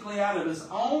basically out of his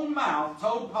own mouth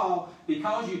told Paul,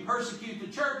 because you persecute the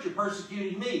church, you're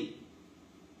persecuting me.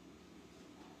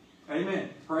 Amen.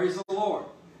 Praise the Lord.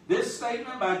 This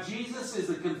statement by Jesus is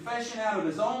a confession out of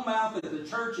his own mouth that the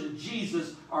church and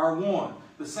Jesus are one.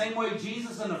 The same way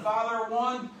Jesus and the Father are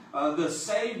one, the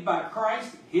saved by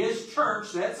Christ, his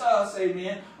church, that's us,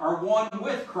 amen, are one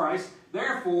with Christ,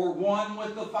 therefore one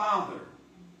with the Father.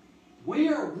 We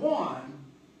are one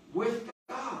with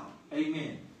God.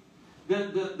 Amen.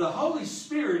 The Holy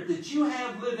Spirit that you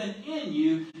have living in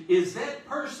you is that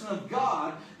person of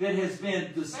God that has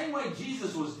been, the same way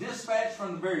Jesus was dispatched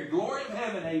from the very glory of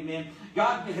heaven, amen,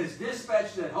 God has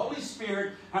dispatched that Holy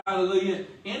Spirit, hallelujah,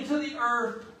 into the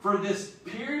earth for this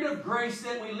period of grace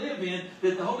that we live in,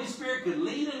 that the Holy Spirit could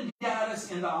lead and guide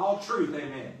us into all truth,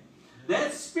 amen.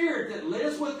 That Spirit that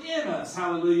lives within us,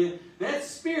 hallelujah, that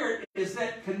Spirit is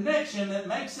that connection that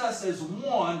makes us as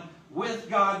one with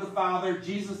God the Father,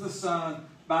 Jesus the Son,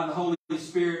 by the Holy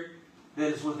Spirit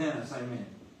that is within us. Amen.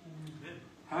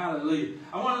 Hallelujah.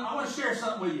 I want to share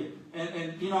something with you.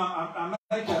 And you know, I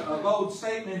make a bold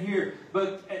statement here,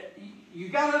 but you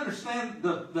got to understand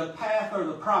the path or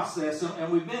the process,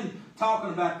 and we've been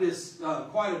talking about this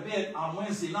quite a bit on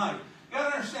Wednesday night. You got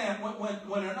to understand,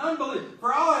 when an unbeliever,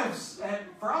 for all have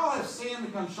sinned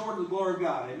and come short of the glory of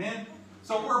God. Amen?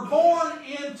 So we're born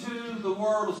into the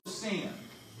world of sin.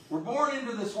 We're born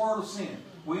into this world of sin.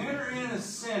 We enter in as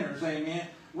sinners, amen.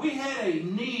 We had a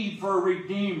need for a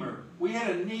Redeemer. We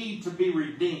had a need to be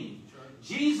redeemed.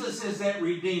 Jesus is that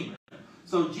Redeemer.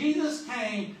 So Jesus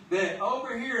came that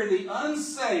over here, the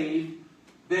unsaved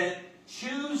that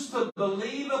choose to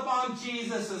believe upon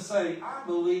Jesus and say, I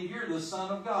believe you're the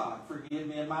Son of God. Forgive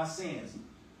me of my sins.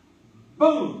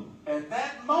 Boom. At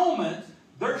that moment,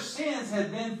 their sins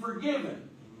have been forgiven.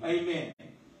 Amen.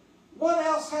 What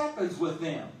else happens with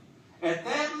them? At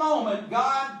that moment,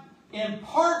 God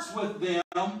imparts within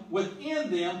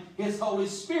them, His Holy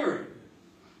Spirit.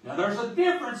 Now, there's a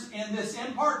difference in this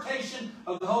impartation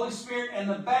of the Holy Spirit and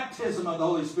the baptism of the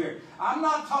Holy Spirit. I'm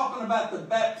not talking about the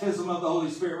baptism of the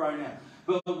Holy Spirit right now.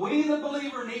 But we, the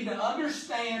believer, need to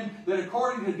understand that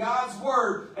according to God's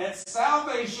Word, at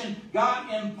salvation,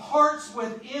 God imparts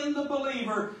within the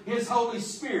believer His Holy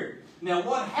Spirit. Now,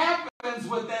 what happens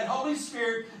with that Holy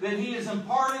Spirit that He has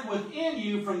imparted within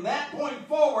you from that point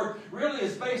forward really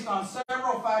is based on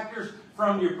several factors,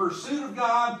 from your pursuit of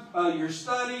God, your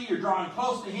study, your drawing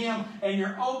close to Him, and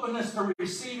your openness to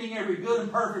receiving every good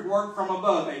and perfect work from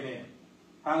above. Amen.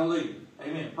 Hallelujah.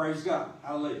 Amen. Praise God.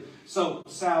 Hallelujah. So,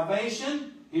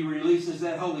 salvation, He releases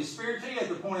that Holy Spirit to you at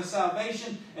the point of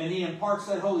salvation, and He imparts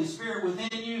that Holy Spirit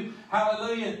within you.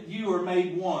 Hallelujah. You are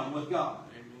made one with God.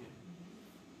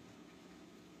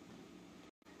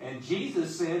 And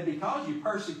Jesus said, because you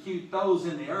persecute those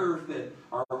in the earth that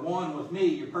are one with me,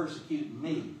 you're persecuting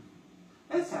me.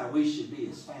 That's how we should be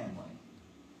as family.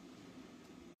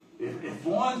 If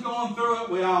one's going through it,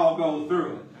 we all go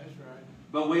through it. That's right.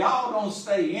 But we all don't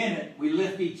stay in it. We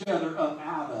lift each other up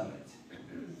out of it.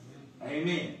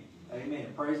 Amen. Amen.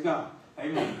 Praise God.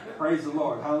 Amen. Praise the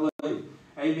Lord. Hallelujah.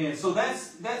 Amen. So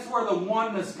that's where the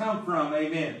oneness comes from.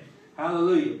 Amen.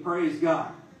 Hallelujah. Praise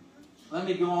God. Let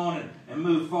me go on and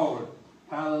move forward.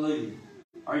 Hallelujah.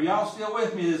 Are y'all still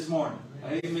with me this morning?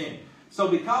 Amen. So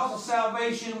because of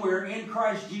salvation, we're in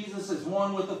Christ Jesus as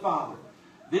one with the Father.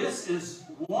 This is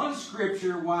one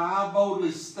scripture why I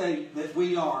boldly state that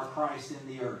we are Christ in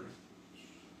the earth.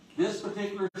 This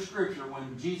particular scripture,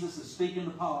 when Jesus is speaking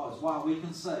to Paul, is why we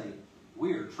can say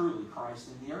we are truly Christ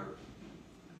in the earth.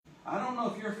 I don't know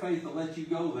if your faith will let you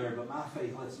go there, but my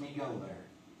faith lets me go there.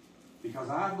 Because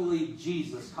I believe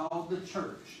Jesus called the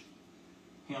church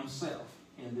himself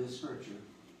in this scripture.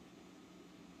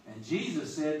 And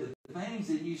Jesus said that the things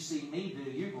that you see me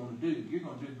do, you're going to do. You're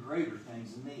going to do greater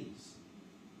things than these.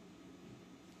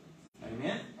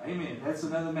 Amen? Amen. That's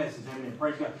another message. Amen.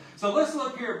 Praise God. So let's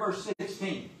look here at verse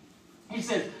 16. He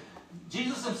says,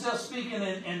 Jesus himself speaking,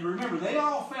 and remember, they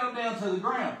all fell down to the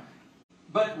ground.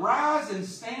 But rise and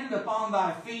stand upon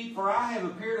thy feet, for I have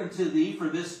appeared unto thee for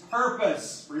this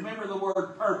purpose. Remember the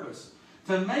word purpose.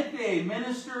 To make thee a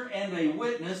minister and a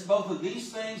witness, both of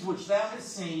these things which thou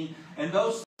hast seen, and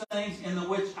those things in the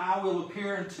which I will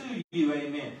appear unto you.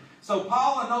 Amen. So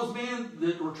Paul and those men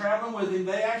that were traveling with him,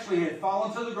 they actually had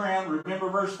fallen to the ground. Remember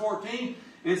verse 14?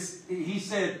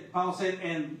 Paul said,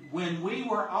 and when we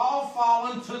were all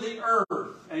fallen to the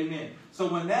earth. Amen.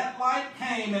 So when that light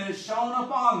came and it shone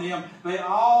upon them, they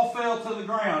all fell to the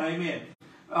ground. Amen.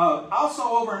 Also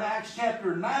over in Acts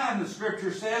chapter 9, the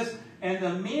scripture says, and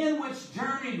the men which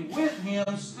journeyed with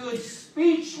him stood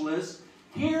speechless,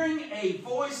 hearing a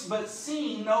voice but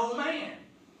seeing no man.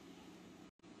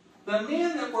 The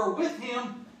men that were with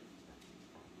him,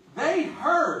 they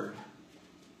heard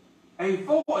a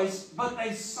voice, but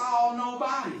they saw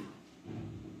nobody.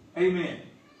 Amen.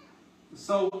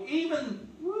 So even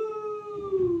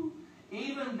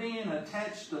being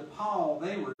attached to Paul,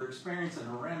 they were experiencing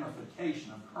a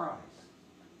ramification of Christ.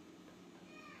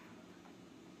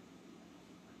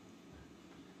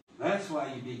 That's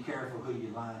why you be careful who you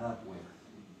line up with.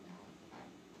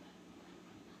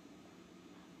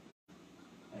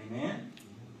 Amen?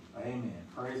 Amen.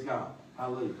 Praise God.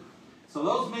 Hallelujah. So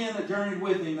those men that journeyed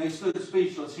with him, they stood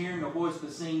speechless, hearing a voice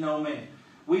but seeing no man.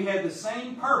 We had the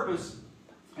same purpose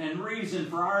and reason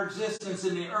for our existence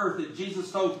in the earth that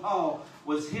Jesus told Paul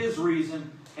was his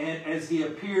reason and as he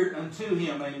appeared unto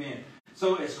him. Amen.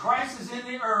 So as Christ is in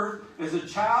the earth, as a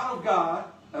child of God,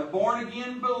 a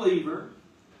born-again believer,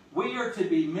 we are to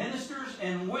be ministers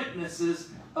and witnesses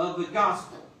of the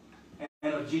gospel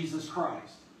and of Jesus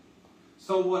Christ.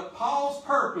 So what Paul's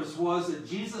purpose was that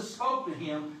Jesus spoke to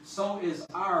him, so is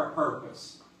our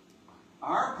purpose.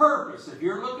 Our purpose, if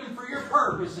you're looking for your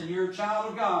purpose and you're a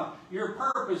child of God, your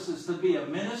purpose is to be a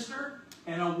minister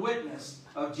and a witness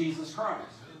of Jesus Christ.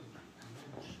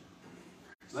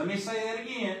 Let me say that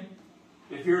again.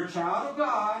 If you're a child of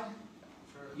God,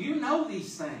 you know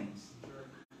these things.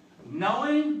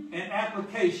 Knowing and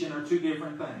application are two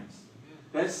different things.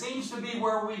 That seems to be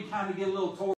where we kind of get a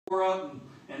little tore up,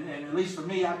 and at least for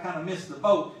me, I kind of miss the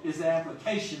boat, is the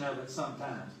application of it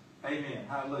sometimes. Amen.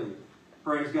 Hallelujah.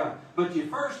 Praise God. But you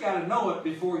first got to know it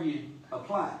before you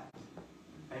apply it.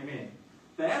 Amen.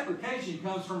 The application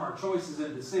comes from our choices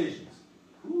and decisions.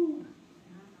 Ooh.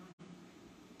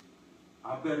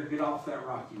 I better get off that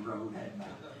rocky road, hadn't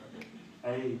I?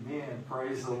 Amen.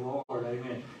 Praise the Lord.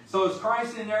 Amen. So as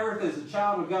Christ in the earth, as a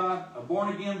child of God, a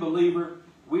born-again believer,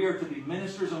 we are to be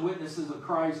ministers and witnesses of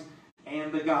Christ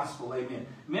and the gospel. Amen.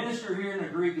 Minister here in the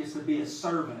Greek is to be a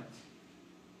servant.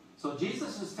 So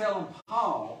Jesus is telling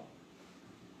Paul,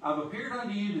 I've appeared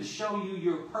unto you to show you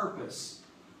your purpose.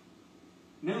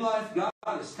 New Life,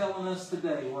 God is telling us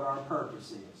today what our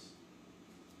purpose is.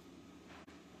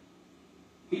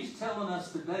 He's telling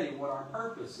us today what our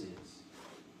purpose is.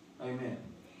 Amen.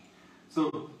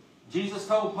 So Jesus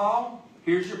told Paul,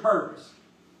 here's your purpose.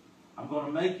 I'm going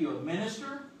to make you a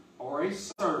minister or a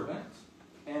servant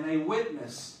and a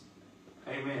witness.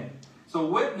 Amen. So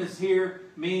witness here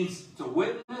means to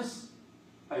witness,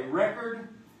 a record,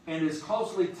 and is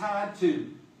closely tied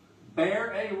to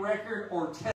bear a record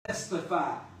or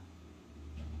testify.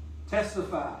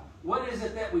 Testify. What is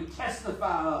it that we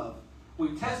testify of?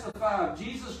 We testify of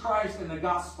Jesus Christ and the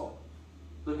gospel.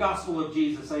 The gospel of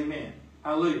Jesus. Amen.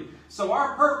 Hallelujah. So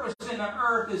our purpose in the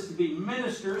earth is to be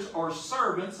ministers or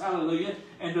servants. Hallelujah.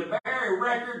 And to bear a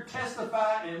record,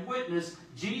 testify, and witness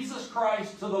Jesus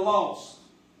Christ to the lost.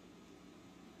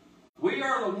 We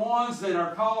are the ones that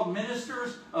are called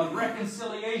ministers of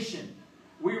reconciliation.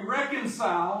 We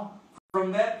reconcile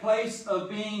from that place of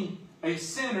being a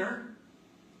sinner.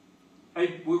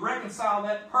 We reconcile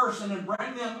that person and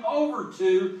bring them over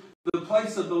to the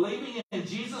place of believing in in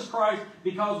Jesus Christ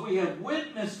because we have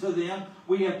witnessed to them,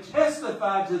 we have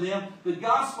testified to them the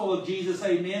gospel of Jesus,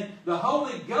 amen. The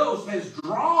Holy Ghost has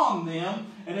drawn them,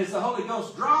 and as the Holy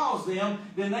Ghost draws them,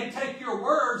 then they take your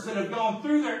words that have gone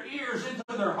through their ears into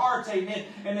their hearts, amen,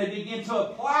 and they begin to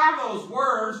apply those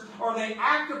words, or they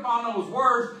act upon those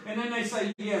words, and then they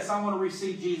say, yes, I want to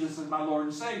receive Jesus as my Lord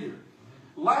and Savior.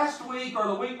 Last week, or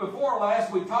the week before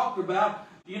last, we talked about,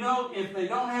 you know, if they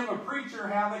don't have a preacher,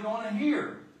 how are they going to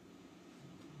hear?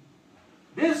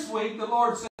 This week, the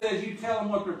Lord says, you tell them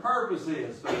what their purpose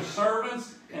is. They're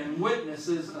servants and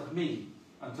witnesses of me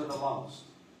unto the lost.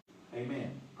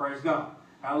 Amen. Praise God.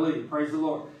 Hallelujah. Praise the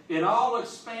Lord. It all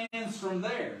expands from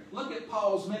there. Look at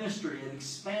Paul's ministry. It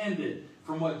expanded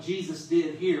from what Jesus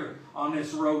did here on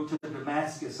this road to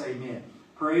Damascus. Amen.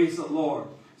 Praise the Lord.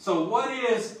 So what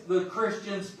is the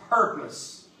Christian's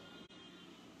purpose?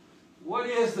 What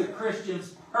is the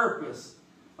Christian's purpose?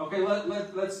 Okay,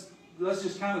 let's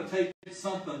just kind of take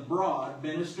something broad,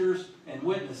 ministers and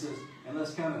witnesses, and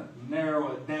let's kind of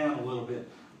narrow it down a little bit.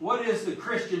 What is the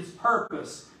Christian's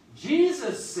purpose?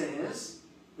 Jesus says,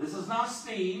 this is not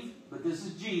Steve, but this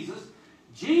is Jesus.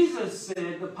 Jesus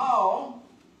said to Paul,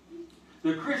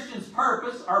 the Christian's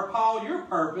purpose, or Paul, your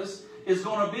purpose, is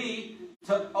going to be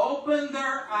to open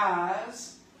their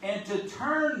eyes and to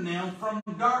turn them from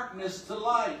darkness to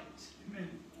light. Amen.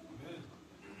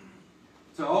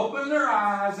 To open their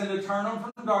eyes and to turn them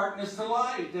from darkness to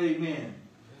light. Amen.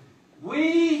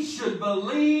 We should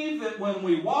believe that when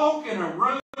we walk in a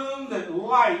room, that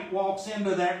light walks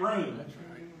into that room. That's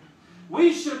right.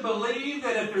 We should believe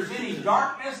that if there's any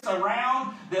darkness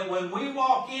around, that when we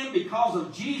walk in because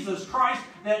of Jesus Christ,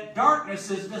 that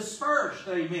darkness is dispersed.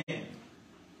 Amen.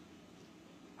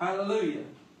 Hallelujah.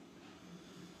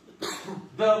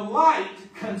 The light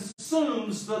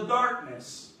consumes the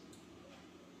darkness.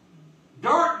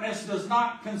 Darkness does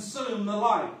not consume the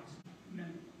light.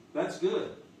 That's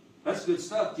good. That's good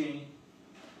stuff, Jeannie.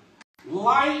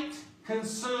 Light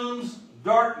consumes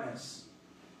darkness.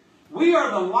 We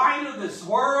are the light of this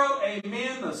world,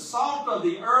 amen, the salt of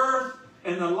the earth,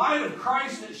 and the light of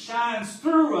Christ that shines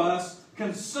through us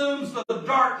consumes the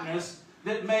darkness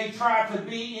that may try to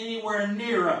be anywhere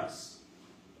near us.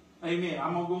 Amen.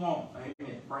 I'm going to go on.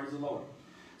 Amen. Praise the Lord.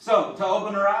 So, to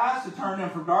open our eyes, to turn them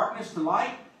from darkness to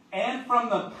light, and from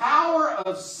the power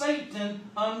of Satan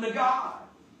unto God.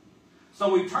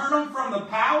 So we turn them from the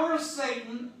power of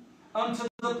Satan unto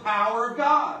the power of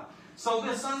God. So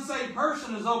this unsaved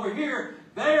person is over here.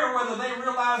 There, whether they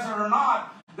realize it or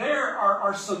not, they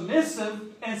are submissive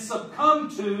and succumb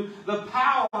to the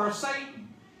power of Satan.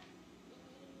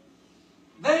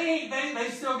 They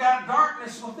still got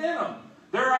darkness within them.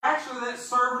 They're actually that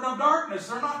servant of darkness.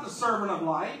 They're not the servant of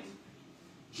light.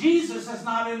 Jesus has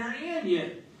not entered in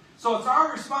yet. So it's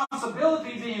our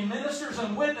responsibility, being ministers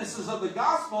and witnesses of the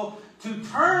gospel, to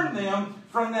turn them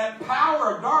from that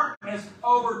power of darkness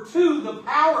over to the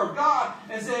power of God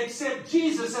as they accept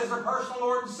Jesus as their personal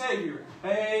Lord and Savior.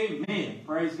 Amen.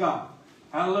 Praise God.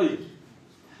 Hallelujah.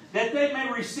 That they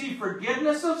may receive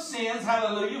forgiveness of sins.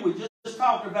 Hallelujah. We just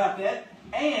talked about that.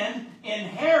 And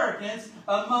inheritance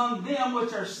among them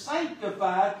which are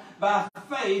sanctified by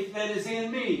faith that is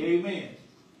in me. Amen.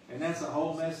 And that's a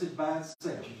whole message by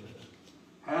itself.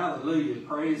 Hallelujah.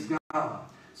 Praise God.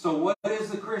 So what is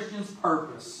the Christian's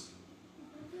purpose?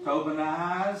 To open their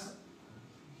eyes,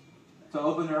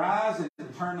 and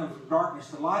to turn them from darkness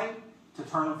to light, to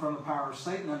turn them from the power of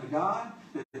Satan unto God,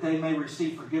 that they may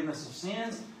receive forgiveness of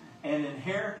sins and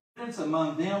inheritance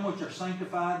among them which are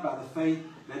sanctified by the faith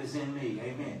that is in me.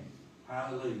 Amen.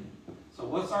 Hallelujah. So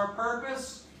what's our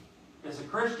purpose as a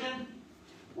Christian?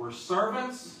 We're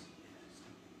servants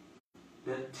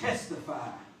that testify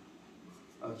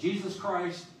of Jesus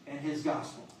Christ and His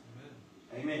gospel.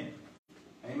 Amen.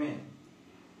 Amen.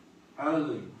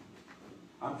 Hallelujah.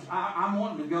 I'm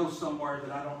wanting to go somewhere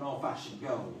that I don't know if I should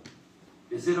go.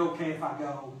 Is it okay if I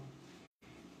go?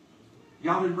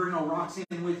 Y'all didn't bring no rocks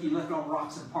in with you. You left all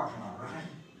rocks in the parking lot,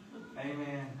 right?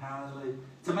 Amen. Hallelujah.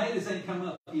 Tomatoes ain't come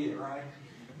up yet, right?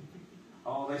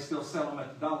 Oh, they still sell them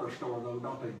at the dollar store, though,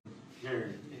 don't they,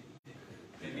 Jerry?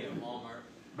 Maybe at Walmart.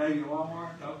 Maybe at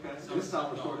Walmart? Okay. So this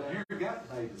dollar store down here got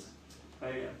tomatoes.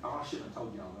 Hey, I shouldn't have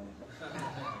told y'all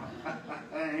that.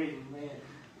 Amen.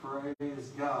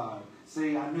 Praise God.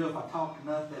 See, I knew if I talked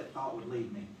enough, that thought would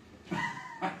leave me.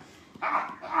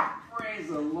 Praise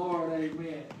the Lord.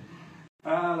 Amen.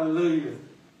 Hallelujah.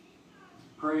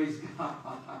 Praise God.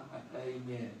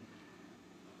 Amen.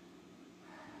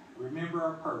 Remember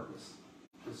our purpose,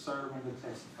 to serve and to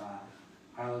testify.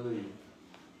 Hallelujah.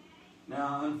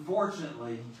 Now,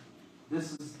 unfortunately,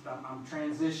 I'm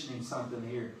transitioning something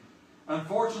here.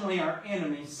 Unfortunately, our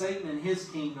enemy, Satan and his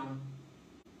kingdom,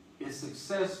 is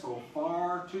successful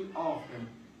far too often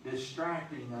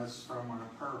distracting us from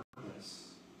our purpose.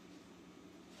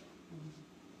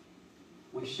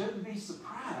 We shouldn't be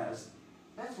surprised.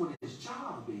 That's what his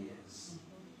job is.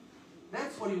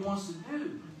 That's what he wants to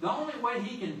do. The only way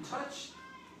he can touch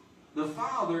the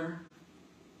Father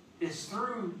is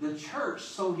through the church,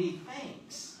 so he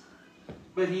thinks.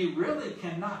 But he really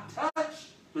cannot touch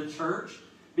the church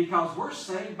because we're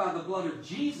saved by the blood of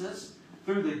Jesus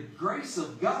through the grace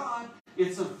of God.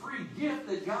 It's a free gift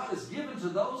that God has given to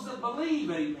those that believe.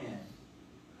 Amen.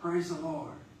 Praise the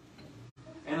Lord.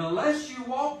 And unless you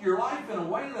walk your life in a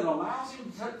way that allows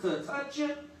him to touch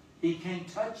you, he can't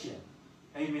touch you.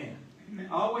 Amen.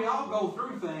 Oh, we all go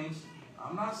through things.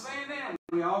 I'm not saying that.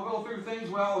 We all go through things.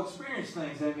 We all experience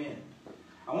things. Amen.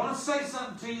 I want to say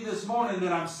something to you this morning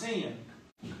that I'm seeing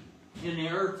in the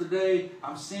earth today.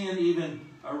 I'm seeing even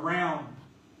around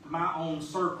my own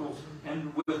circles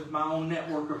and with my own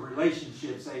network of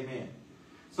relationships. Amen.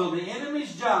 So the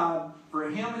enemy's job for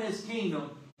him and his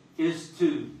kingdom is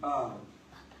to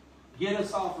get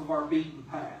us off of our beaten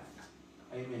path.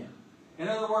 Amen. In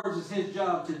other words, it's his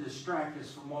job to distract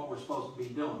us from what we're supposed to be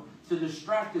doing, to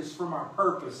distract us from our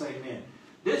purpose. Amen.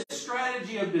 This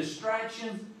strategy of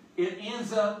distraction, it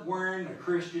ends up wearing the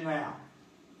Christian out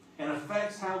and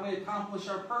affects how we accomplish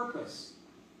our purpose.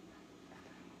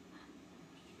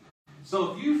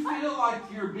 So if you feel like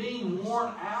you're being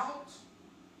worn out,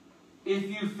 if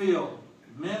you feel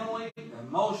mentally,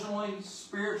 emotionally,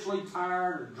 spiritually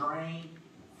tired or drained,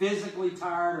 physically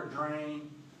tired or drained,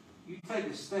 you take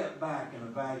a step back and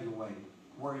evaluate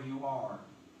where you are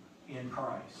in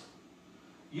Christ.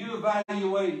 You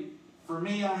evaluate, for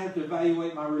me, I have to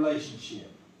evaluate my relationship.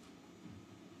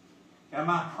 Am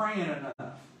I praying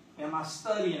enough? Am I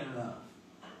studying enough?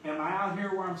 Am I out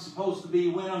here where I'm supposed to be,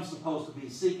 when I'm supposed to be,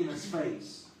 seeking His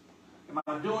face? Am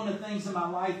I doing the things in my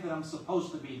life that I'm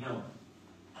supposed to be doing?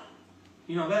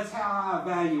 You know, that's how I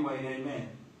evaluate, amen.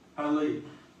 Hallelujah.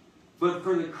 But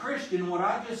for the Christian, what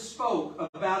I just spoke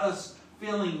about us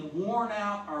feeling worn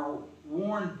out or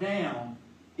worn down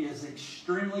is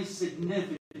extremely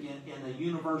significant in the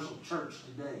universal church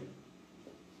today.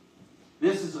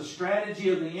 This is a strategy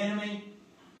of the enemy.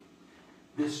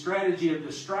 This strategy of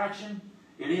distraction.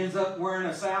 It ends up wearing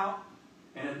us out.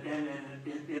 And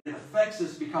it affects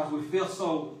us because we feel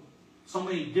so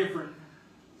many different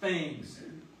things.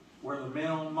 Whether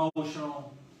mental,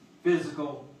 emotional,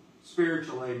 physical,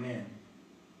 spiritual, amen.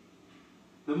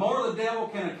 The more the devil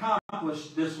can accomplish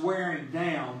this wearing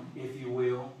down, if you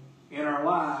will, in our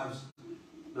lives,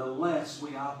 the less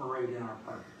we operate in our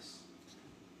purpose.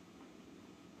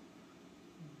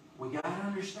 We got to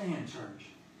understand, church.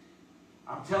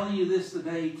 I'm telling you this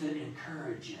today to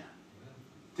encourage you.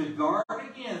 To guard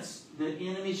against the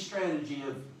enemy's strategy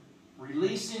of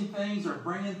releasing things or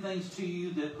bringing things to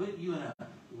you that put you in a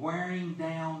wearing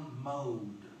down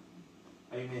mode.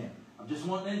 Amen. I'm just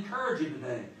wanting to encourage you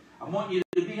today. I want you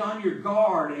to be on your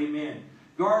guard. Amen.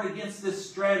 Guard against this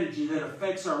strategy that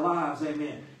affects our lives.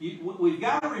 Amen. We've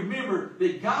got to remember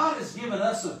that God has given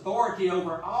us authority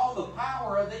over all the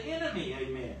power of the enemy.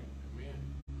 Amen.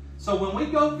 So when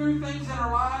we go through things in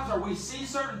our lives or we see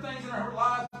certain things in our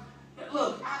lives,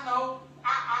 look, I know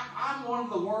I'm one of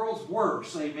the world's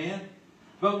worst, amen?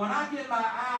 But when I get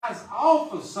my eyes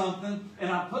off of something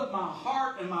and I put my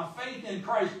heart and my faith in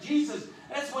Christ Jesus,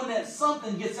 that's when that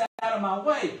something gets out of my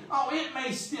way. Oh, it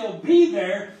may still be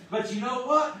there, but you know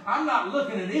what? I'm not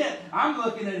looking at it. I'm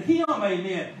looking at Him,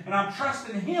 amen. And I'm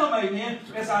trusting Him, amen,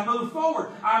 as I move forward.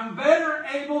 I'm better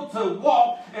able to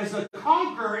walk as a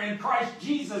conqueror in Christ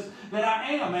Jesus than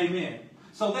I am, amen.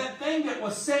 So that thing that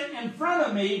was set in front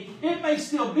of me, it may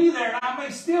still be there, and I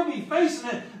may still be facing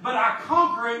it, but I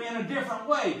conquer it in a different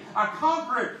way. I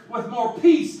conquer it with more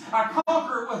peace. I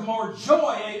conquer it with more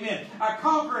joy, amen. I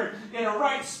conquer it in a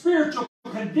right spiritual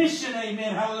condition,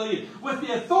 amen, hallelujah, with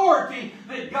the authority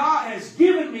that God has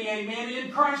given me, amen,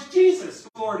 in Christ Jesus.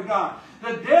 Glory to God.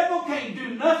 The devil can't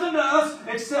do nothing to us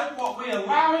except what we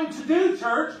allow him to do,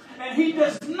 church, and he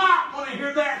does not want to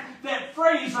hear that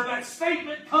phrase or that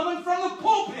statement coming from the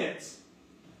pulpits.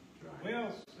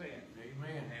 Well said.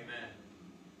 Amen. Amen.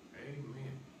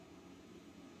 Amen.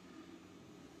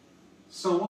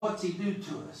 So what's he do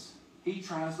to us? He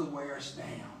tries to wear us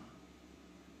down.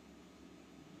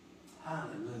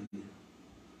 Hallelujah.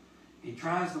 He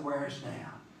tries to wear us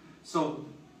down. So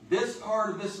this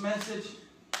part of this message,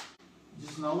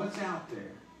 just know it's out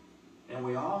there. And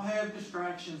we all have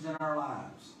distractions in our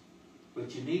lives.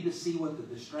 But you need to see what the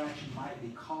distraction might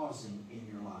be causing in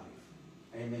your life.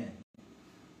 Amen.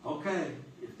 Okay,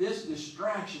 if this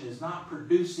distraction is not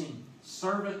producing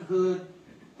servanthood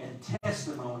and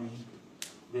testimony,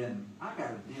 then I got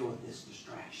to deal with this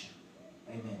distraction.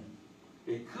 Amen.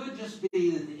 It could just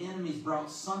be that the enemy's brought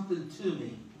something to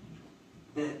me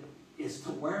that is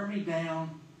to wear me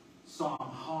down so I'm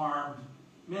harmed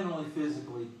mentally,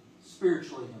 physically,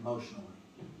 spiritually, emotionally.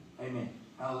 Amen.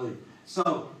 Hallelujah.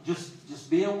 So just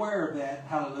be aware of that.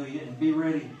 Hallelujah. And be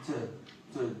ready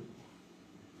to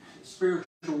spiritual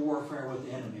warfare with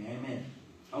the enemy. Amen.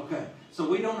 Okay. So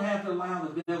we don't have to allow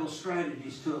the devil's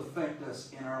strategies to affect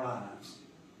us in our lives.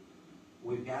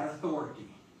 We've got authority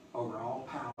over all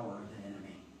power of the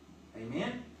enemy.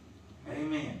 Amen?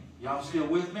 Amen. Y'all still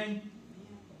with me?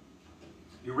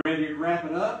 You ready to wrap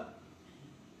it up?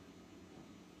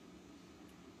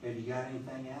 Have you got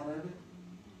anything out of it?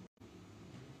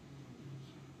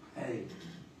 Hey,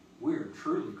 we are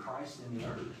truly Christ in the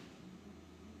earth.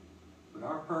 But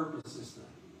our purpose is to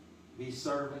be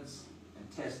servants and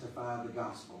testify the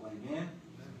gospel. Amen?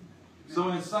 So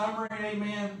in summary,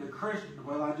 amen, the Christian,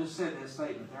 well, I just said that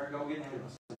statement there. I go getting ahead of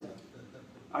myself.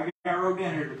 I wrote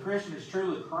down here, the Christian is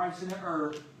truly Christ in the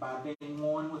earth by being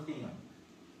one with Him.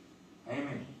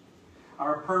 Amen.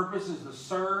 Our purpose is to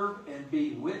serve and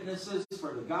be witnesses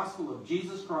for the gospel of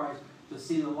Jesus Christ to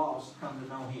see the lost come to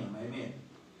know Him. Amen.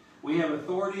 We have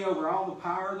authority over all the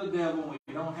power of the devil.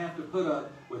 We don't have to put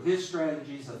up with his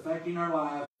strategies affecting our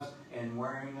lives and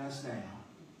wearing us down.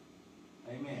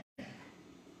 Amen.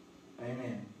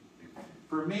 Amen.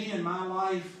 For me in my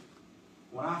life,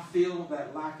 when I feel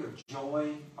that lack of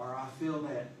joy or I feel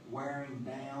that wearing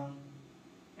down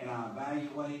and I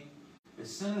evaluate, as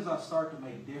soon as I start to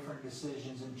make different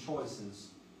decisions and choices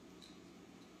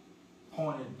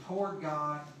pointed toward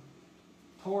God,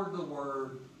 toward the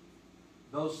Word,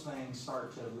 those things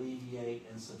start to alleviate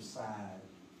and subside.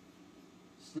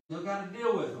 Still got to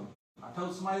deal with them. I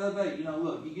told somebody the other day,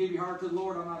 look, you give your heart to the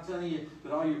Lord, I'm not telling you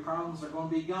that all your problems are going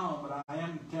to be gone, but I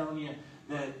am telling you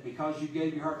that because you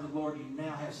gave your heart to the Lord, you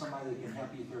now have somebody that can help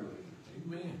you through it.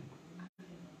 Amen.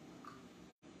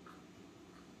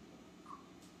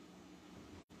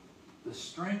 The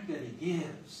strength that He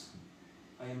gives.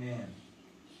 Amen.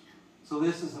 So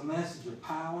this is a message of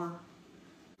power,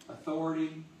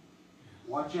 authority.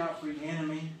 Watch out for the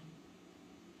enemy.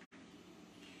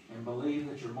 And believe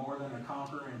that you're more than a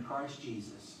conqueror in Christ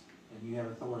Jesus. And you have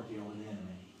authority over the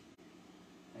enemy.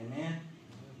 Amen?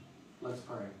 Let's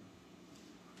pray.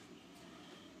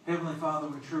 Heavenly Father,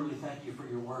 we truly thank you for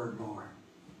your word, Lord.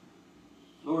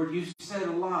 Lord, you've said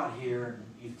a lot here, and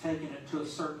you've taken it to a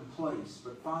certain place.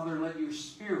 But Father, let your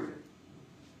Spirit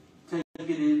take it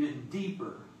even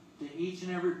deeper to each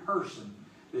and every person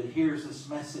that hears this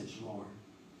message, Lord.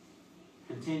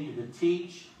 Continue to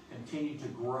teach, continue to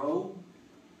grow.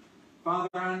 Father,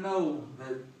 I know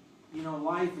that,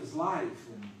 life is life,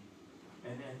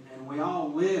 and we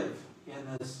all live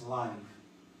in this life.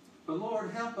 But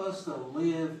Lord, help us to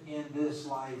live in this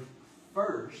life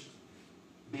first,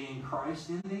 being Christ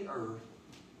in the earth,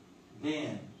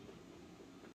 then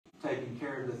taking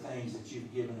care of the things that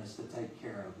you've given us to take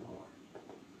care of, Lord.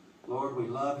 Lord, we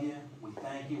love you. We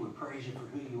thank you. We praise you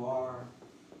for who you are.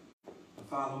 And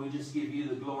Father, we just give you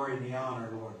the glory and the honor,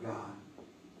 Lord God.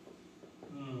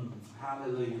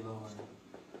 Hallelujah, Lord.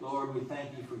 Lord, we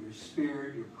thank you for your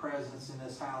Spirit, your presence in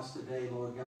this house today,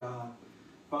 Lord God.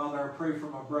 Father, I pray for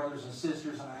my brothers and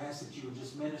sisters, and I ask that you would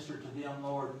just minister to them,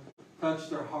 Lord. Touch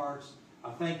their hearts.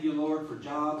 I thank you, Lord, for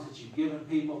jobs that you've given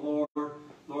people, Lord.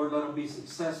 Lord, let them be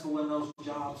successful in those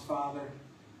jobs, Father.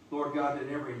 Lord God,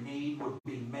 that every need would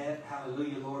be met.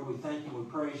 Hallelujah, Lord. We thank you. We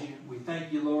praise you. We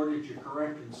thank you, Lord, that you're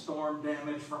correcting storm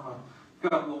damage from a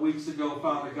couple of weeks ago,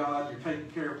 Father God. You're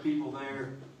taking care of people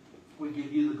there. We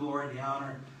give you the glory and the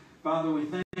honor. Father, we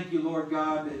thank you, Lord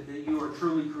God, that you are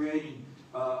truly creating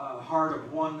a heart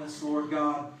of oneness, Lord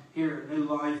God, here at New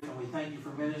Life. And we thank you for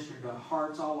ministering to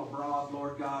hearts all abroad,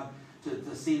 Lord God,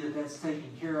 to see that that's taken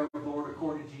care of, Lord,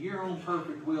 according to your own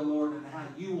perfect will, Lord, and how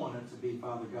you want it to be,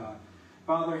 Father God.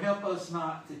 Father, help us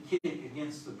not to kick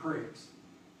against the pricks.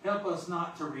 Help us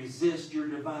not to resist your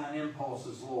divine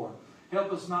impulses, Lord.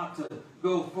 Help us not to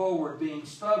go forward being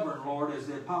stubborn, Lord, as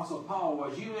the Apostle Paul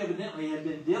was. You evidently had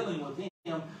been dealing with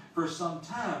him for some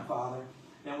time, Father,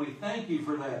 and we thank you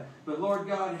for that. But, Lord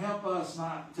God, help us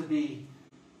not to be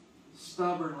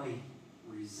stubbornly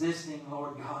resisting,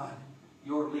 Lord God,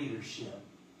 your leadership.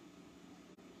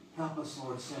 Help us,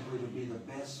 Lord, simply to be the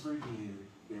best for you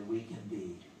that we can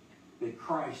be. That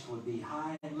Christ would be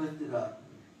high and lifted up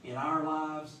in our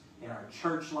lives, in our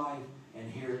church life, and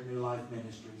here at New Life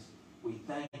Ministries. We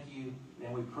thank you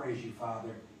and we praise you, Father,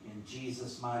 in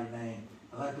Jesus' mighty name.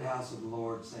 And let the house of the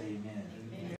Lord say amen.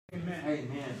 Amen. Amen.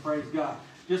 Amen. Praise God.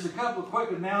 Just a couple of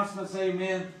quick announcements.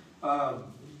 Amen.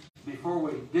 before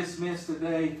we dismiss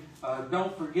today,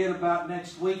 don't forget about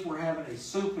next week. We're having a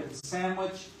soup and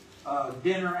sandwich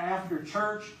dinner after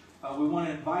church. We want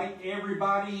to invite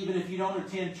everybody, even if you don't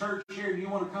attend church here, if you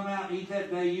want to come out and eat that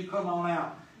day, you come on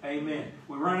out. Amen.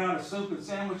 We run out of soup and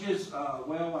sandwiches.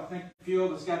 Well, I think a few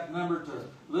of us got the number to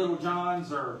Little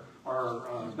John's or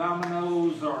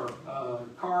Domino's or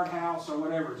Card House or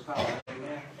whatever it's called.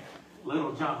 Amen.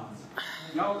 Little John's.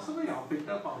 Some of y'all picked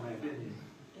up on that, didn't you?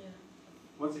 Yeah.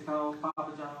 What's it called?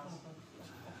 Papa John's?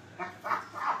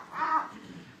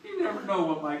 You never know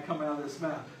what might come out of this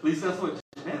mouth. At least that's what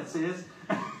Jeanette says.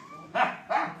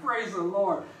 Praise the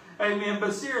Lord. Amen.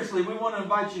 But seriously, we want to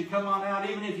invite you to come on out.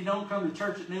 Even if you don't come to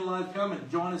church at New Life, come and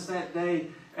join us that day.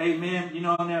 Amen. You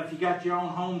know, now if you got your own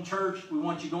home church, we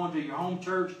want you going to your home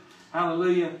church.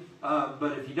 Hallelujah.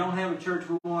 But if you don't have a church,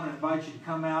 we want to invite you to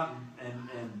come out and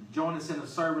join us in the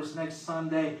service next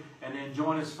Sunday, and then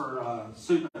join us for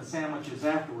soup and sandwiches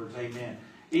afterwards. Amen.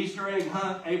 Easter egg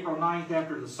hunt, April 9th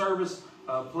after the service.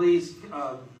 Please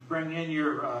bring in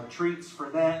your treats for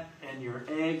that and your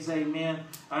eggs. Amen.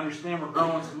 I understand we're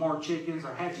growing some more chickens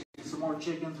or hatching some more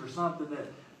chickens or something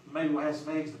that maybe we'll have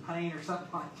some eggs to paint or something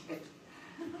like that.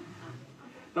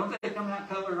 Don't they come out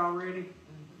colored already?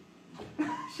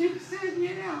 She said,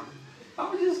 yeah. I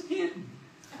was just kidding.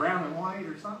 Brown and white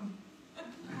or something?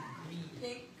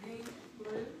 Pink, green,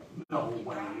 blue. No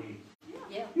way.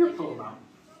 Yeah. You're full of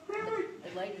really?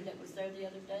 The lady that was there the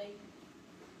other day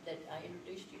that I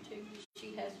introduced you to,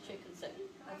 she has chickens that,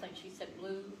 I think she said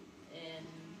blue and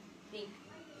pink.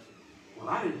 Well,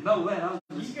 I didn't know that. I was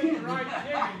You just get kidding. the right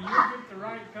chicken, you get the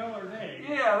right colored egg.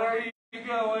 Yeah, there you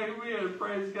go. Amen.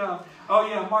 Praise God. Oh,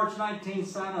 yeah, March 19th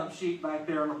sign-up sheet back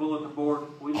there on the bulletin board.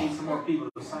 We need some more people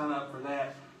to sign up for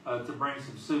that, to bring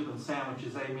some soup and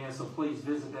sandwiches. Amen. So please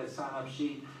visit that sign-up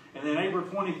sheet. And then April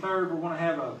 23rd, we're going to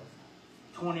have a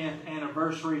 20th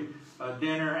anniversary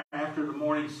dinner after the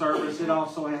morning service. It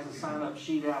also has a sign-up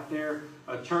sheet out there.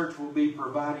 A church will be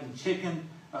providing chicken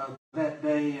that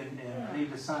day, and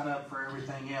need to sign up for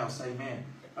everything else. Amen.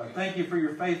 Thank you for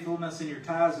your faithfulness and your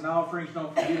tithes and offerings.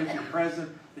 Don't forget, if you're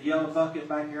present, the yellow bucket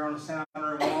back here on the sound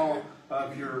room wall.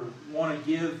 If you want to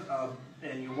give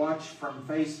and you watch from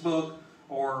Facebook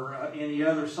or any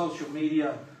other social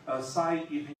media site,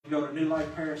 you can go to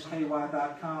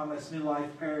newlifeparisky.com. That's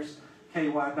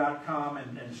newlifeparisky.com,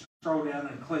 and scroll down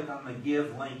and click on the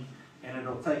give link, and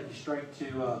it'll take you straight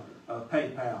to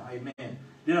PayPal. Amen.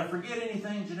 Did I forget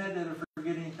anything, Jeanette? Did I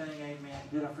forget anything? Amen.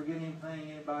 Did I forget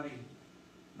anything? Anybody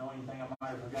know anything I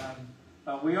might have forgotten?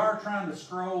 We are trying to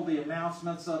scroll the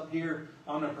announcements up here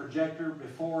on the projector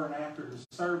before and after the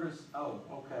service. Oh,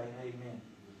 okay. Amen.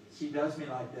 She does me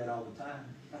like that all the time.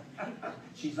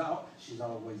 She's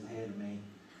always ahead of me.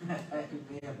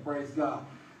 Amen. Praise God.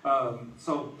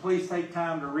 So please take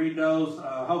time to read those.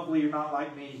 Hopefully you're not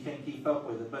like me. You can't keep up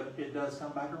with it, but it does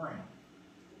come back around.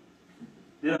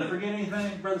 Did I forget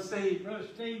anything, Brother Steve? Brother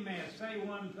Steve, may I say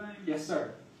one thing? Yes,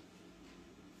 sir.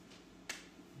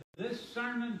 This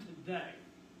sermon today,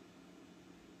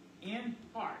 in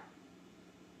part,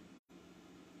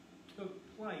 took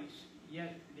place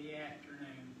yesterday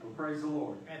afternoon Well, praise the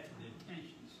Lord. at the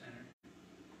detention center.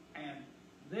 And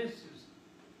this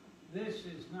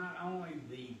is not only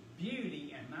the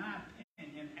beauty, in my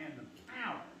opinion, and the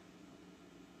power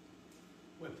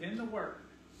within the Word,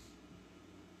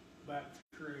 but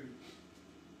through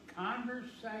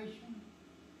conversation,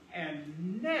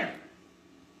 and never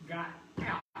got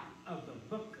out of the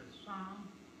book of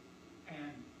Psalms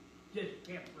and just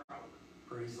kept rolling.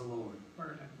 Praise the Lord.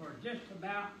 For just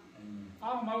about Amen.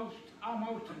 almost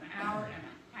an hour and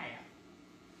a half.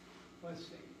 Let's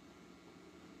see.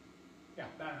 Yeah,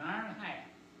 about an hour and a half.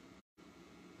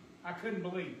 I couldn't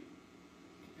believe it.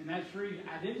 And that's the reason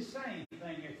I didn't say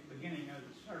anything at the beginning of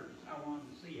the service. I wanted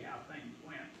to see how things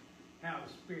went, how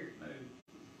the Spirit moved.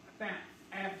 I found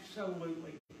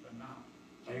absolutely phenomenal.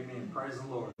 Amen. Praise the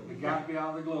Lord. To God be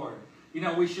all the glory. You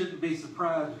know, we shouldn't be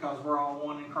surprised because we're all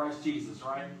one in Christ Jesus,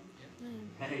 right?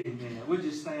 Amen. Would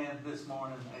you stand this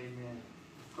morning? Amen.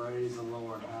 Praise the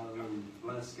Lord. Hallelujah.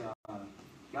 Bless God.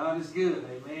 God is good.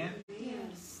 Amen.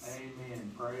 Yes.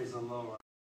 Amen. Praise the Lord.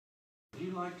 Would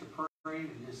you like to pray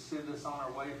and just send us on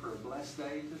our way for a blessed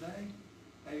day today?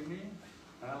 Amen.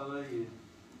 Hallelujah.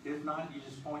 If not, you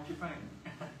just point your finger.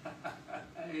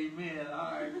 Amen.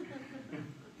 All right.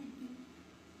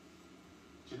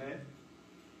 Jeanette?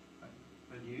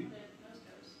 And you? Nose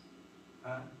goes.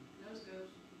 Huh? Nose goes.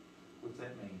 What's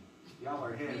that mean? Y'all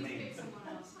are ahead of Please me. pick someone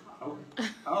else.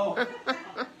 Oh.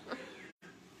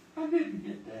 I didn't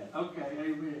get that. Okay,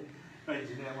 amen. Hey,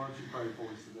 Jeanette, why don't you pray for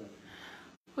us today?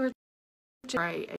 Pray.